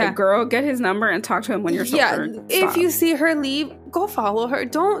 once you... The girl, get his number and talk to him when you're sober. If you see her leave, go follow her.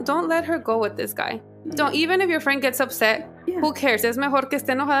 Don't let her go with this guy. Don't, even if your friend gets upset, who cares? Es mejor que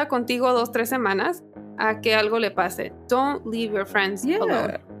esté enojada contigo 2-3 semanas a que algo le pase. Don't leave your friends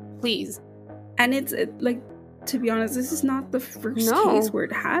alone. Please. And it's like, to be honest, this is not the first case where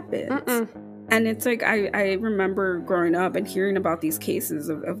it happens. And it's like, I remember growing up and hearing about these cases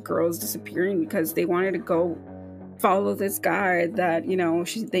of girls disappearing because they wanted to go follow this guy that, you know,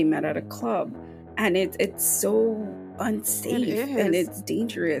 they met at a club. And it's so unsafe and it's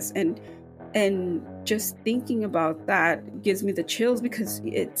dangerous. And just thinking about that gives me the chills because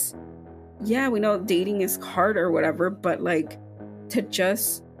it's, we know dating is hard or whatever, but like to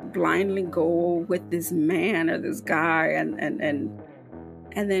just blindly go with this man or this guy and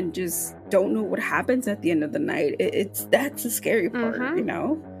then just don't know what happens at the end of the night. That's the scary part, you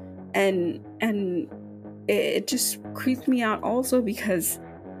know? And it just creeps me out also because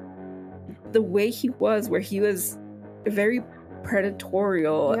the way he was, where he was very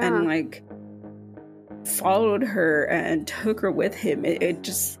predatorial and like followed her and took her with him,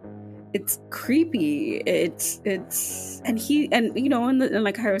 it's creepy. It's and you know, and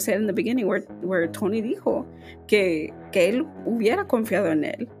like I said in the beginning, where Tony dijo que él hubiera confiado en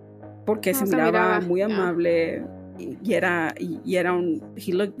él porque se miraba muy amable y era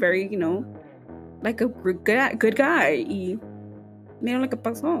he looked very, you know, like a good guy. Y mira lo que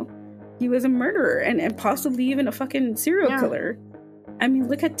pasó. He was a murderer and possibly even a fucking serial killer. I mean,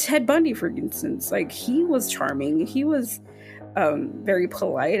 look at Ted Bundy, for instance. Like, he was charming. He was very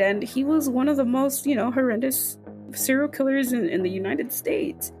polite, and he was one of the most, you know, horrendous serial killers in the United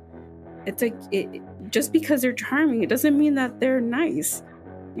States. It's like, just because they're charming, it doesn't mean that they're nice,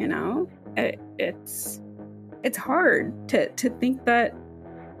 you know? It's hard to think that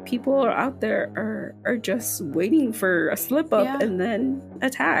people are out there are just waiting for a slip up and then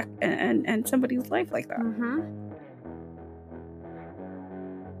attack and somebody's life like that.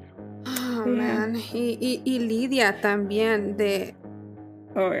 Oh, man. Y Lidia también de...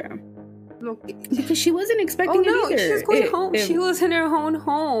 Oh, yeah. Because she wasn't expecting it either. She was going home. She was in her own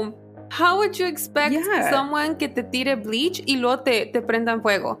home. How would you expect someone que te tire bleach y luego te prendan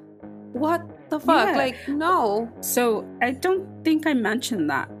fuego? What the fuck? Yeah. Like, no. So, I don't think I mentioned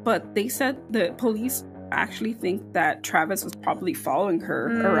that, but they said the police actually think that Travis was probably following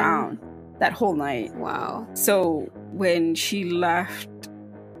her around that whole night. Wow. So when she left,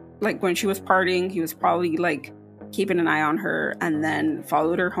 like when she was partying, he was probably like keeping an eye on her, and then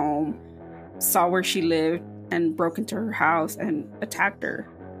followed her home, saw where she lived, and broke into her house and attacked her.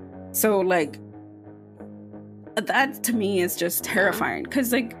 So like that to me is just terrifying,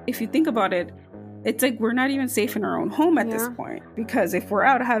 because like if you think about it, it's like we're not even safe in our own home at this point, because if we're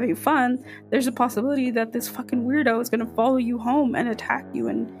out having fun, there's a possibility that this fucking weirdo is going to follow you home and attack you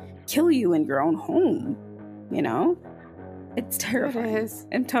and kill you in your own home, you know? It's terrifying. It is.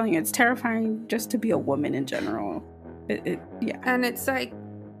 I'm telling you, it's terrifying just to be a woman in general. Yeah. And it's like,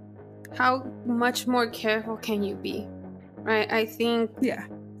 how much more careful can you be? Right? I think,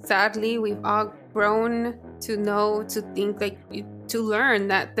 sadly, we've all grown to know, to think, like, to learn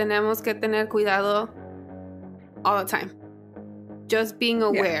that tenemos que tener cuidado all the time. Just being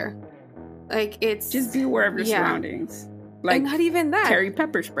aware. Like, it's... Just be aware of your surroundings. Like, and not even that. Carry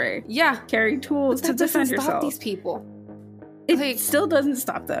pepper spray. Yeah. Carry tools to defend yourself. Stop these people. It still doesn't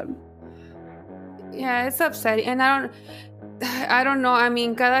stop them. Yeah, it's upsetting. And I don't know. I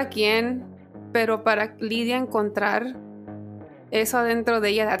mean, cada quien, pero para Lidia encontrar eso dentro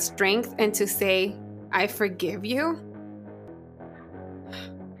de ella, that strength, and to say, I forgive you.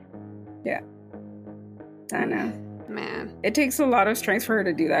 Yeah. I know. Man. It takes a lot of strength for her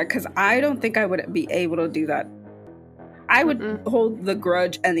to do that, because I don't think I would be able to do that. I would hold the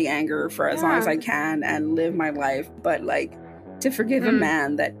grudge and the anger for as long as I can and live my life, but like to forgive a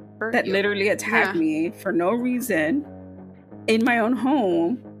man that literally attacked me for no reason in my own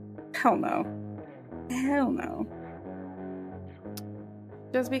home, hell no. Hell no.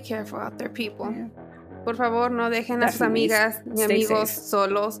 Just be careful out there, people. Yeah. Por favor, no dejen a sus amigas ni amigos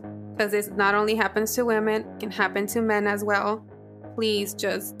solos, because this not only happens to women, it can happen to men as well. Please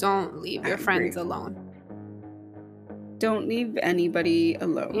just don't leave your friends alone. Don't leave anybody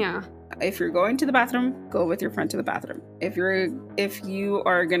alone. Yeah. If you're going to the bathroom, go with your friend to the bathroom. If you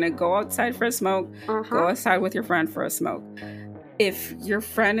are gonna go outside for a smoke, go outside with your friend for a smoke. If your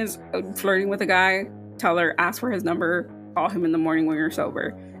friend is flirting with a guy, tell her, ask for his number, call him in the morning when you're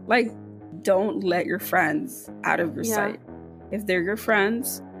sober. Like, don't let your friends out of your sight. If they're your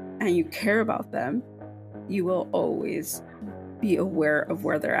friends and you care about them, you will always be aware of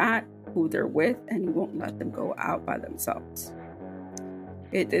where they're at, who they're with, and you won't let them go out by themselves.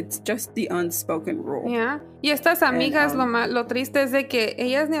 It's just the unspoken rule. Yeah. Y estas amigas, lo triste es de que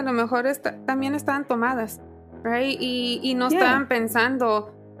ellas ni a lo mejor también estaban tomadas, right? Y no estaban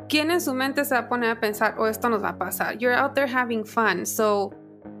pensando, ¿quién en su mente se va a poner a pensar, esto nos va a pasar? You're out there having fun, so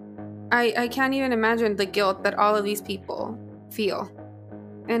I can't even imagine the guilt that all of these people feel,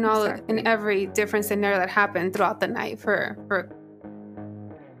 and in every different scenario that happened throughout the night for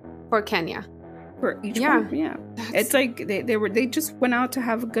Kenia. For each one, yeah. It's like they just went out to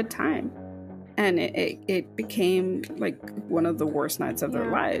have a good time, and it became like one of the worst nights of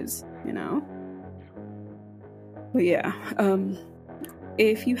their lives, you know. But yeah,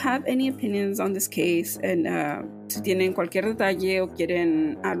 if you have any opinions on this case, and si tienen cualquier detalle o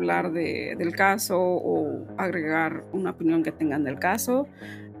quieren hablar del caso o agregar una opinión que tengan del caso,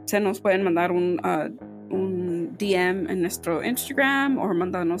 se nos pueden mandar un DM en nuestro Instagram, o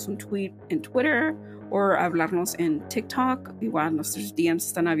mandarnos un tweet en Twitter, o hablarnos en TikTok. Igual nuestros DMs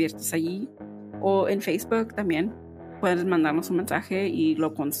están abiertos allí, o en Facebook también. Puedes mandarnos un mensaje y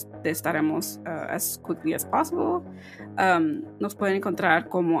lo contestaremos as quickly as possible. Nos pueden encontrar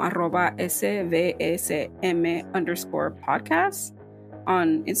como @SVSM_podcast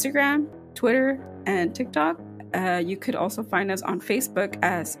on Instagram, Twitter, and TikTok. You could also find us on Facebook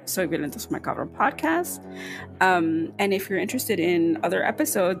as Soy Violento Soy Macabro Podcast. And if you're interested in other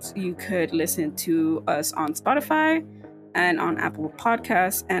episodes, you could listen to us on Spotify and on Apple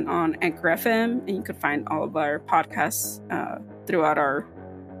Podcasts and on Anchor FM. And you could find all of our podcasts throughout our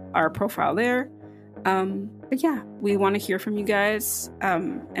profile there. But yeah, we want to hear from you guys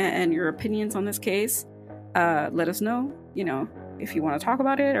and your opinions on this case. Let us know, if you want to talk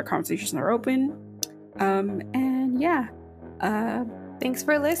about it. Our conversations are open. And yeah, thanks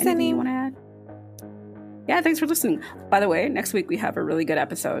for listening. Anything you want to add? Yeah, thanks for listening. By the way, next week we have a really good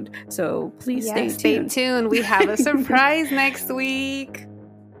episode, so please stay tuned. We have a surprise next week.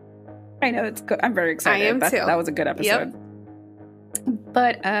 I know, it's good. I'm very excited. I am too. That was a good episode. Yep.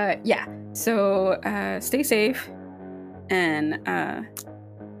 But yeah, so stay safe and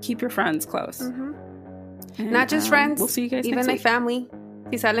keep your friends close. Mm-hmm. And, not just friends. We'll see you guys even next like week. Family.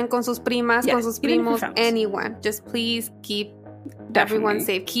 Si salen con sus primas, con sus primos, anyone. Just please keep everyone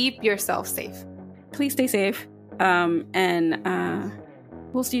safe. Keep yourself safe. Please stay safe. And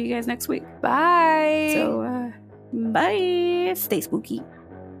we'll see you guys next week. Bye. So, bye. Stay spooky.